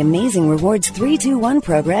about the Amazing Rewards 321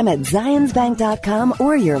 program at zionsbank.com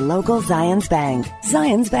or your local Zions Bank.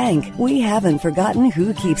 Zions Bank, we haven't forgotten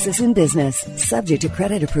who keeps us in business. Subject to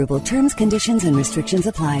credit approval, terms, conditions, and restrictions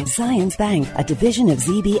apply. Zions Bank, a division of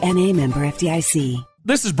ZBNA member FDIC.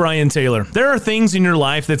 This is Brian Taylor. There are things in your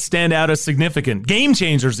life that stand out as significant, game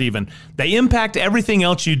changers even. They impact everything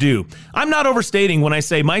else you do. I'm not overstating when I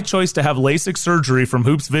say my choice to have LASIK surgery from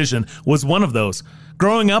Hoops Vision was one of those.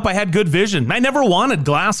 Growing up, I had good vision. I never wanted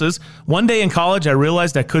glasses. One day in college, I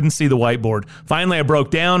realized I couldn't see the whiteboard. Finally, I broke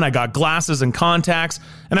down. I got glasses and contacts,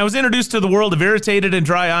 and I was introduced to the world of irritated and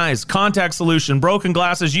dry eyes, contact solution, broken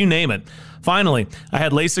glasses, you name it. Finally, I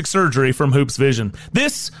had LASIK surgery from Hoops Vision.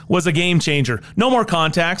 This was a game changer. No more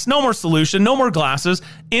contacts, no more solution, no more glasses.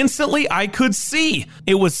 Instantly, I could see.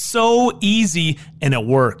 It was so easy and it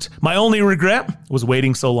worked. My only regret was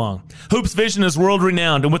waiting so long. Hoops Vision is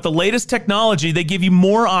world-renowned, and with the latest technology, they give you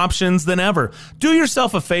more options than ever. Do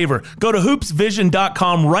yourself a favor. Go to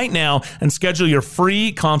hoopsvision.com right now and schedule your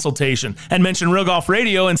free consultation. And mention Real Golf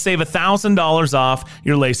Radio and save $1,000 off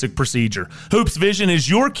your LASIK procedure. Hoops Vision is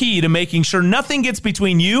your key to making sure nothing gets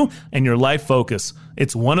between you and your life focus.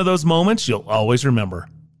 It's one of those moments you'll always remember.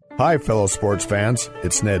 Hi, fellow sports fans.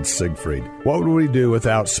 It's Ned Siegfried. What would we do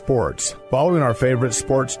without sports? Following our favorite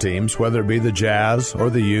sports teams, whether it be the Jazz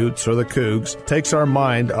or the Utes or the Cougs, takes our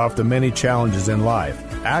mind off the many challenges in life.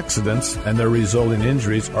 Accidents and their resulting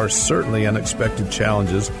injuries are certainly unexpected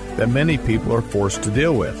challenges that many people are forced to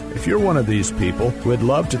deal with. If you're one of these people, we'd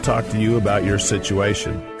love to talk to you about your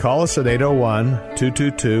situation. Call us at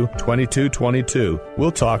 801-222-2222.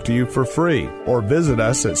 We'll talk to you for free, or visit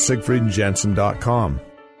us at siegfriedandjensen.com.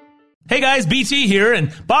 Hey guys, BT here,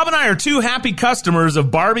 and Bob and I are two happy customers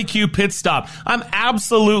of Barbecue Pit Stop. I'm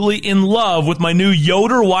absolutely in love with my new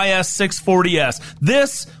Yoder YS640S.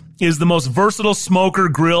 This is the most versatile smoker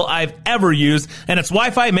grill I've ever used, and its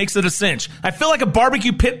Wi-Fi makes it a cinch. I feel like a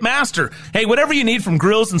barbecue pit master. Hey, whatever you need from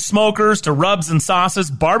grills and smokers to rubs and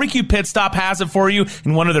sauces, Barbecue Pit Stop has it for you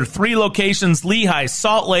in one of their 3 locations, Lehigh,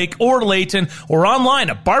 Salt Lake, or Layton, or online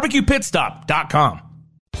at barbecuepitstop.com.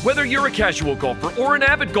 Whether you're a casual golfer or an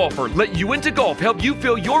avid golfer, let You Into Golf help you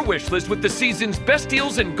fill your wish list with the season's best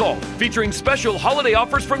deals in golf, featuring special holiday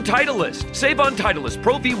offers from Titleist. Save on Titleist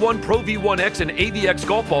Pro V1, Pro V1X, and AVX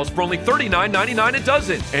golf balls for only $39.99 a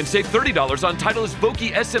dozen. And save $30 on Titleist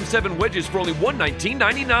Vokey SM7 wedges for only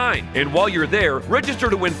 $119.99. And while you're there, register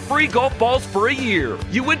to win free golf balls for a year.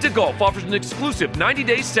 You Into Golf offers an exclusive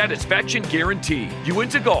 90-day satisfaction guarantee. You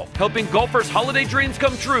Into Golf, helping golfers' holiday dreams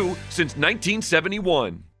come true since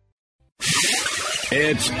 1971.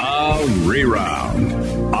 It's a reround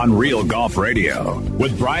on Real Golf Radio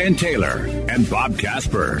with Brian Taylor and Bob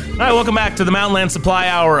Casper. All right, welcome back to the Mountain Land Supply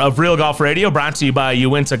Hour of Real Golf Radio, brought to you by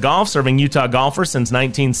Uinta Golf, serving Utah golfers since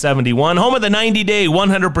 1971. Home of the 90-day,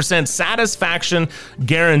 100% satisfaction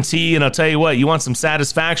guarantee. And I'll tell you what, you want some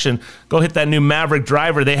satisfaction, go hit that new Maverick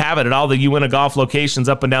driver. They have it at all the Uinta Golf locations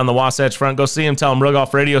up and down the Wasatch Front. Go see them. Tell them Real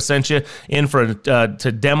Golf Radio sent you in for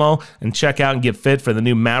to demo and check out and get fit for the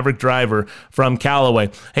new Maverick driver from Callaway.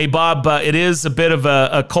 Hey, Bob, it is a bit of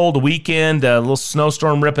a cold weekend, a little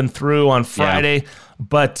snowstorm ripping through on Friday,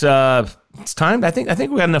 but it's time. I think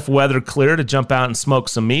we got enough weather clear to jump out and smoke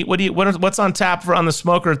some meat. What's on tap on the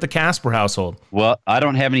smoker at the Casper household? Well, I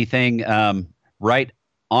don't have anything right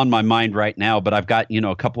on my mind right now, but I've got,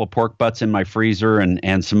 a couple of pork butts in my freezer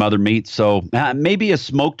and some other meat. So maybe a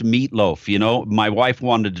smoked meatloaf. My wife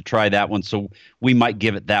wanted to try that one, so we might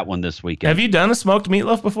give it that one this weekend. Have you done a smoked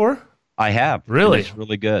meatloaf before? I have. Really? It's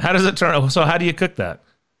really good. How does it turn? So how do you cook that?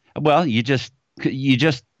 Well, you cook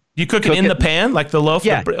it in the pan, like the loaf?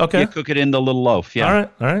 Yeah. Okay. You cook it in the little loaf. Yeah.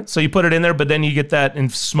 All right. So you put it in there, but then you get that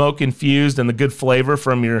smoke infused and the good flavor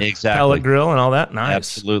from your pellet grill and all that. Nice.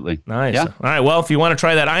 Absolutely. Nice. Yeah. All right. Well, if you want to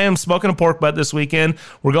try that, I am smoking a pork butt this weekend.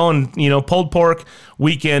 We're going, pulled pork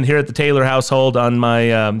weekend here at the Taylor household on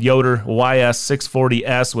my Yoder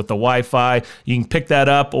YS640S with the Wi-Fi. You can pick that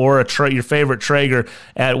up or your favorite Traeger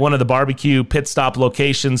at one of the Barbecue Pit Stop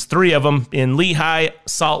locations, 3 of them in Lehigh,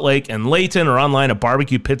 Salt Lake, and Layton, or online at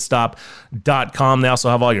barbecuepitstop.com. barbecuepitstop.com. They also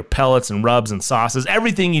have all your pellets and rubs and sauces,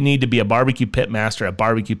 everything you need to be a barbecue pit master at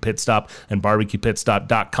Barbecue Pit Stop and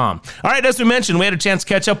barbecuepitstop.com. All right, as we mentioned, we had a chance to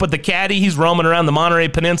catch up with the Caddie. He's roaming around the Monterey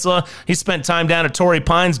Peninsula. He spent time down at Torrey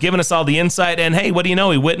Pines giving us all the insight. And hey, what do you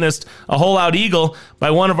know? He witnessed a hole-out eagle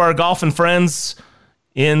by one of our golfing friends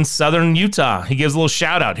in southern Utah. He gives a little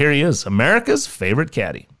shout out. Here he is, America's favorite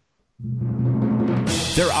caddy.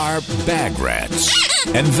 There are bag rats,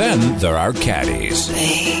 and then there are caddies.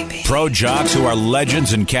 Baby. Pro jocks who are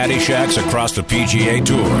legends in caddy shacks across the PGA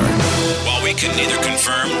Tour. While we can neither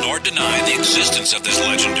confirm nor deny the existence of this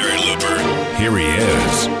legendary looper, here he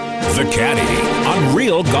is, the Caddie, on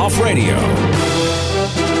Real Golf Radio.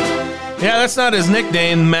 Yeah, that's not his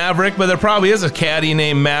nickname, Maverick, but there probably is a caddy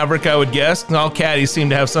named Maverick, I would guess. All caddies seem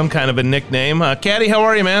to have some kind of a nickname. Caddie, how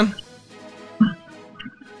are you, man?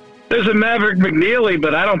 There's a Maverick McNeely,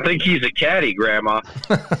 but I don't think he's a caddy, Grandma.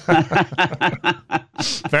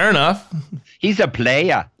 Fair enough. He's a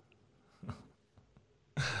player.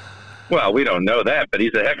 Well, we don't know that, but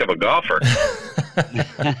he's a heck of a golfer.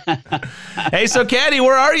 Hey, so Caddie,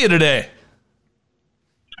 where are you today?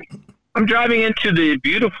 I'm driving into the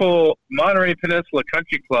beautiful Monterey Peninsula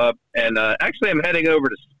Country Club, and actually I'm heading over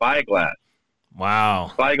to Spyglass.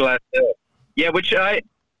 Wow. Spyglass Hill. Yeah, which I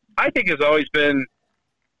think has always been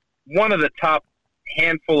one of the top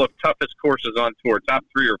handful of toughest courses on tour, top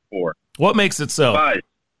 3 or 4. What makes it so?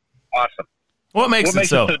 Awesome. What makes it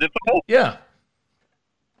so difficult? Yeah.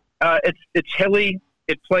 It's hilly.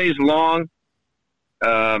 It plays long.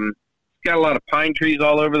 It's got a lot of pine trees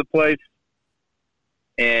all over the place.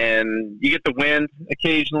 And you get the wind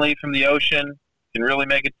occasionally from the ocean. Can really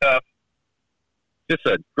make it tough. Just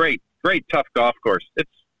a great, tough golf course.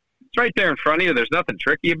 It's right there in front of you. There's nothing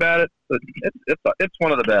tricky about it. It's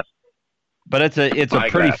one of the best. But it's a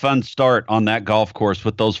pretty fun start on that golf course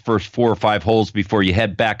with those first 4 or 5 holes before you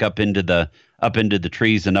head back up into the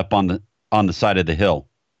trees and up on the side of the hill.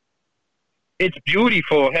 It's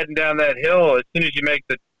beautiful heading down that hill. As soon as you make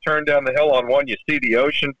the turn down the hill on one, you see the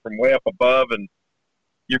ocean from way up above, and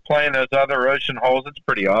you're playing those other ocean holes. It's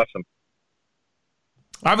pretty awesome.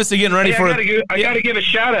 Obviously getting ready for I got to give a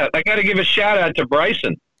shout out. I got to give a shout out to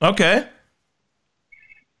Bryson. Okay.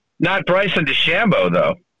 Not Bryson DeChambeau,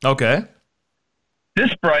 though. Okay.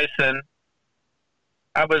 This Bryson,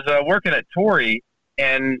 I was working at Torrey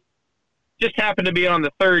and just happened to be on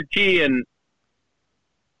the 3rd tee and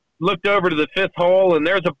looked over to the 5th hole, and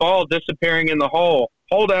there's a ball disappearing in the hole.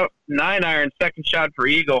 Hold out 9-iron, second shot for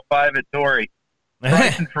eagle, 5 at Torrey.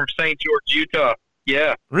 Bryson from St. George, Utah.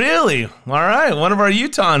 Yeah. Really? All right. One of our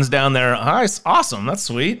Utahns down there. Nice. Awesome. That's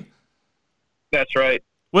sweet. That's right.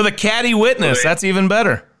 With a caddy witness. That's even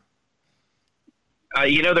better.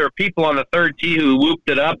 There were people on the 3rd tee who whooped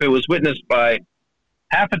it up. It was witnessed by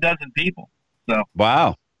half a dozen people. So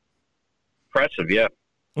wow. Impressive, yeah.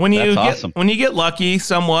 When you get lucky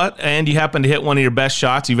somewhat and you happen to hit one of your best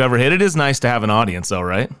shots you've ever hit, it is nice to have an audience though,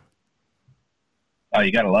 right? Oh,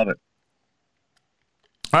 you got to love it.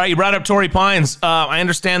 All right, you brought up Torrey Pines. I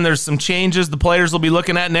understand there's some changes the players will be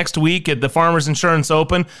looking at next week at the Farmers Insurance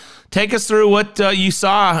Open. Take us through what you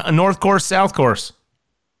saw, a North Course, South Course.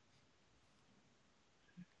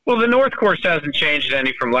 Well, the North Course hasn't changed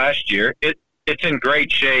any from last year. It's in great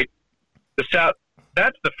shape. The South,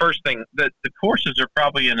 that's the first thing. The courses are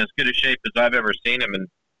probably in as good a shape as I've ever seen them in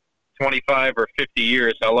 25 or 50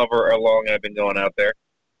 years, however long I've been going out there.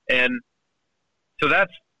 And so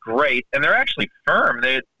that's great, and they're actually firm.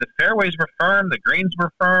 The fairways were firm, the greens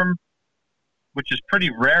were firm, which is pretty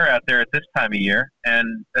rare out there at this time of year.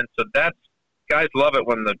 And so guys love it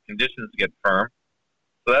when the conditions get firm.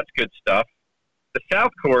 So that's good stuff. The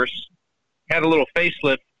South Course had a little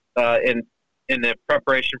facelift in the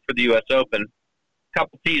preparation for the U.S. Open. A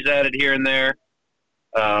couple tees added here and there,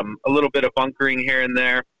 a little bit of bunkering here and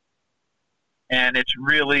there, and it's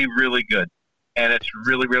really, really good. And it's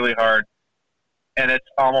really, really hard. And it's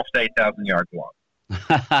almost 8,000 yards long.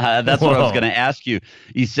 That's what I was going to ask you.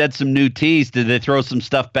 You said some new tees. Did they throw some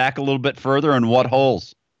stuff back a little bit further, and what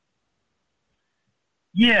holes?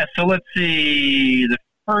 Yeah, so let's see. The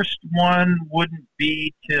first one wouldn't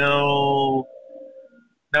be till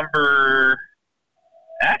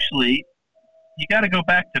actually, you got to go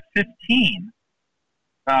back to 15.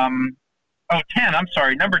 10, I'm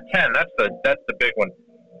sorry, number 10. That's the big one.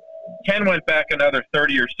 10 went back another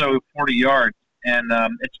 30 or so, 40 yards. And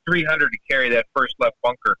it's 300 to carry that first left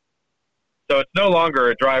bunker. So it's no longer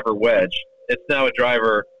a driver wedge. It's now a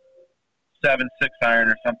driver 7, 6-iron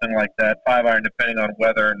or something like that, 5-iron depending on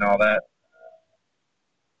weather and all that.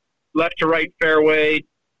 Left to right fairway.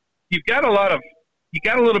 You got a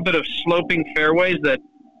little bit of sloping fairways that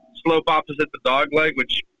slope opposite the dog leg,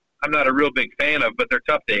 which I'm not a real big fan of, but they're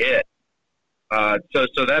tough to hit. So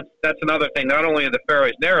that's another thing. Not only are the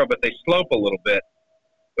fairways narrow, but they slope a little bit,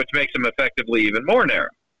 which makes them effectively even more narrow.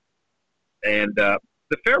 And the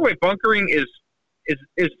fairway bunkering is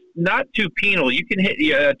not too penal. You can hit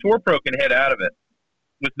a tour pro can hit out of it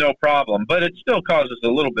with no problem, but it still causes a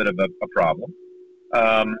little bit of a problem.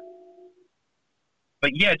 But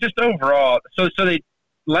yeah, just overall, so they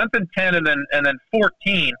lengthen 10 and then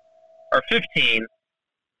 14 or 15.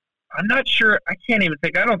 I'm not sure. I can't even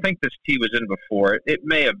think. I don't think this tee was in before. It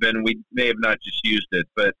may have been. We may have not just used it,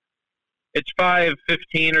 but it's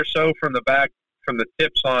 5.15 or so from the back, from the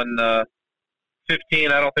tips on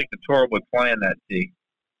 15. I don't think the tour would plan that tee,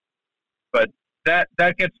 but that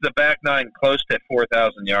gets the back nine close to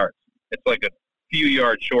 4,000 yards. It's like a few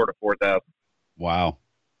yards short of 4,000. Wow.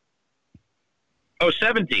 Oh,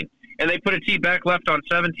 17. And they put a tee back left on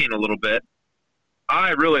 17 a little bit.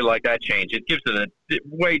 I really like that change. It gives it a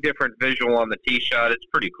way different visual on the tee shot. It's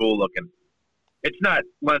pretty cool looking. It's not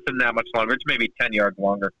less than that much longer. It's maybe 10 yards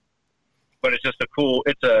longer. But it's just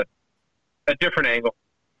it's a different angle.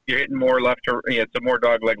 You're hitting more left to, it's a more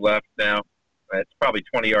dogleg left now. It's probably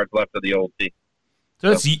 20 yards left of the old tee.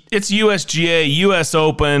 So it's USGA, US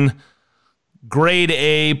Open, grade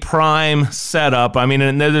A prime setup. I mean,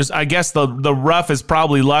 and there's, I guess the rough is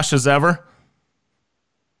probably lush as ever.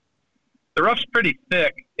 The rough's pretty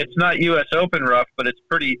thick. It's not US Open rough, but it's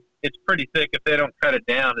pretty thick. If they don't cut it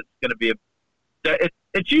down, it's going to be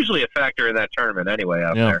it's usually a factor in that tournament anyway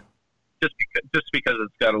out there. Just because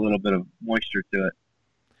it's got a little bit of moisture to it.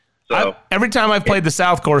 So every time I've played the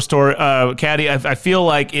South Course Tour, Caddie, I feel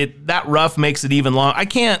like that rough makes it even long.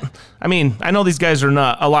 I know these guys are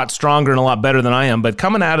not a lot stronger and a lot better than I am, but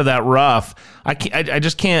coming out of that rough, I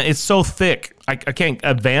just can't. It's so thick. I can't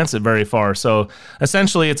advance it very far. So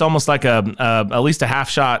essentially, it's almost like at least a half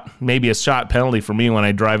shot, maybe a shot penalty for me when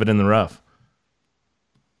I drive it in the rough.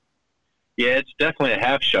 Yeah, it's definitely a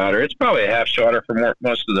half shotter. It's probably a half shotter for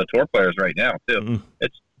most of the tour players right now too. Mm-hmm.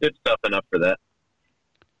 It's tough enough for that.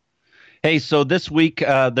 Hey, so this week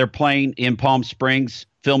they're playing in Palm Springs.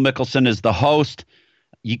 Phil Mickelson is the host.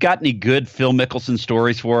 You got any good Phil Mickelson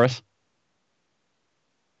stories for us?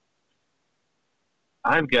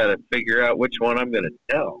 I've got to figure out which one I'm going to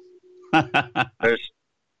tell. Do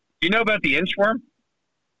you know about the inchworm?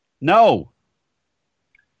 No.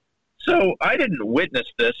 So I didn't witness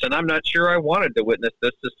this, and I'm not sure I wanted to witness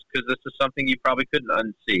this because this is something you probably couldn't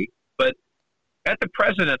unsee. But at the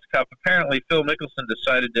President's Cup, apparently Phil Mickelson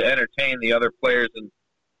decided to entertain the other players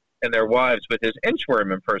and their wives with his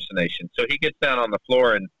inchworm impersonation. So he gets down on the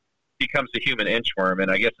floor and becomes a human inchworm, and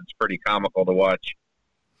I guess it's pretty comical to watch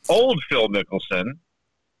old Phil Mickelson,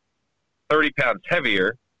 30 pounds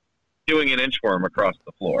heavier, doing an inchworm across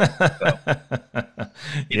the floor. So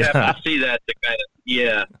you'd have to see that to kind of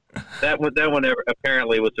that one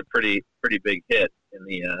apparently was a pretty big hit in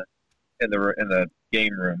the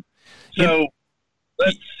game room. So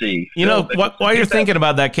let's see. While you're thinking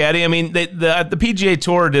about that, Caddie, I mean, the PGA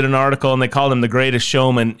Tour did an article and they called him the greatest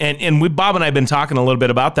showman. And Bob and I have been talking a little bit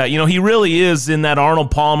about that. He really is in that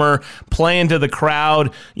Arnold Palmer playing to the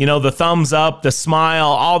crowd, the thumbs up, the smile,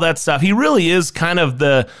 all that stuff. He really is kind of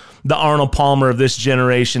the Arnold Palmer of this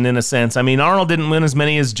generation in a sense. I mean, Arnold didn't win as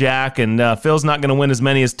many as Jack, and Phil's not going to win as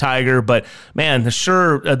many as Tiger, but man,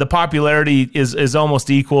 the popularity is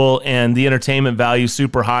almost equal, and the entertainment value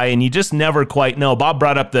super high, and you just never quite know. Bob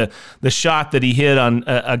brought up the shot that he hit on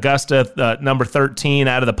Augusta, number 13,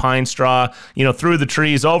 out of the pine straw, through the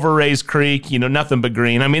trees, over Rays Creek, nothing but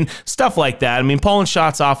green. I mean, stuff like that. I mean, pulling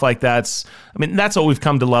shots off like that's what we've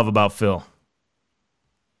come to love about Phil.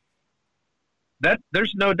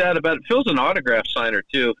 There's no doubt about it. Phil's an autograph signer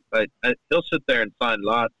too. He'll sit there and sign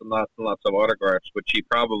lots and lots and lots of autographs, which he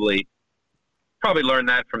probably learned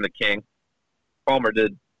that from the King. Palmer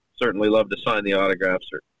did certainly love to sign the autographs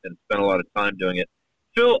and spend a lot of time doing it.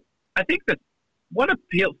 Phil, I think that one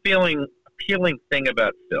appealing thing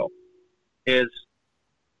about Phil is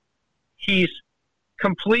he's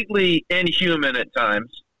completely inhuman at times,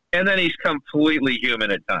 and then he's completely human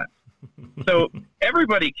at times. So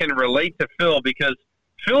everybody can relate to Phil because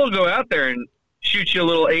Phil will go out there and shoot you a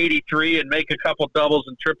little 83 and make a couple doubles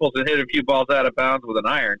and triples and hit a few balls out of bounds with an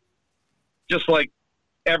iron, just like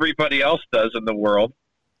everybody else does in the world.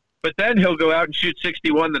 But then he'll go out and shoot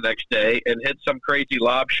 61 the next day and hit some crazy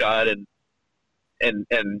lob shot and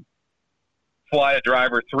fly a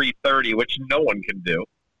driver 330, which no one can do,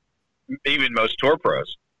 even most tour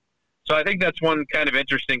pros. So I think that's one kind of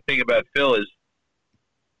interesting thing about Phil is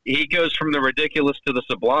he goes from the ridiculous to the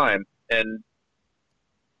sublime, and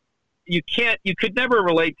you could never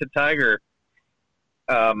relate to Tiger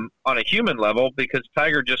on a human level, because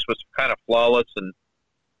Tiger just was kind of flawless and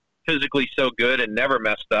physically so good and never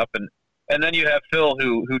messed up. And then you have Phil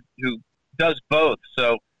who does both.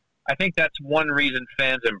 So I think that's one reason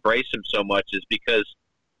fans embrace him so much, is because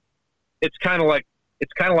it's kind of like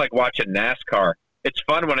watching NASCAR. It's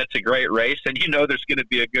fun when it's a great race, and you know there's going to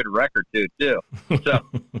be a good record too. So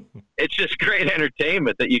it's just great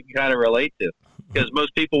entertainment that you can kind of relate to. Because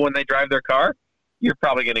most people, when they drive their car, you're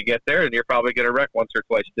probably going to get there, and you're probably going to wreck once or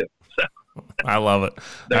twice too. So I love it.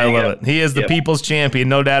 I love it. He is the people's champion,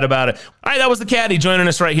 no doubt about it. All right, that was the Caddie joining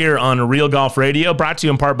us right here on Real Golf Radio, brought to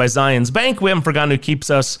you in part by Zions Bank. We haven't forgotten who keeps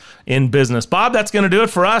us in business. Bob, that's going to do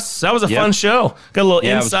it for us. That was a fun show. Got a little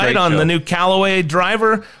insight on the new Callaway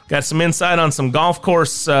driver. Got some insight on some golf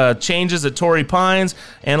course changes at Torrey Pines,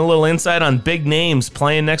 and a little insight on big names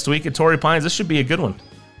playing next week at Torrey Pines. This should be a good one.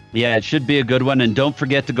 Yeah, it should be a good one. And don't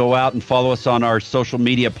forget to go out and follow us on our social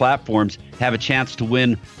media platforms. Have a chance to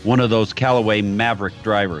win one of those Callaway Maverick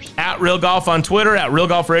drivers. At Real Golf on Twitter, at Real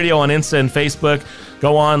Golf Radio on Insta and Facebook.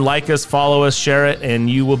 Go on, like us, follow us, share it, and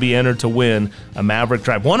you will be entered to win a Maverick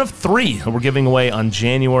drive. One of 3 that we're giving away on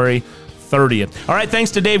January 30th. All right,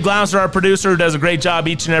 thanks to Dave Glauser, our producer, who does a great job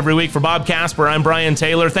each and every week. For Bob Casper, I'm Brian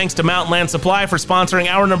Taylor. Thanks to Mountain Land Supply for sponsoring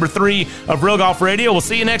hour number 3 of Real Golf Radio. We'll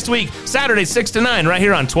see you next week, Saturday, 6 to 9, right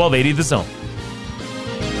here on 1280 The Zone.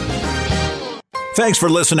 Thanks for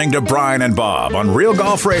listening to Brian and Bob on Real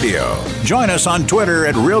Golf Radio. Join us on Twitter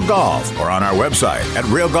at Real Golf or on our website at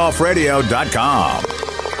realgolfradio.com.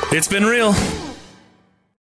 It's been real.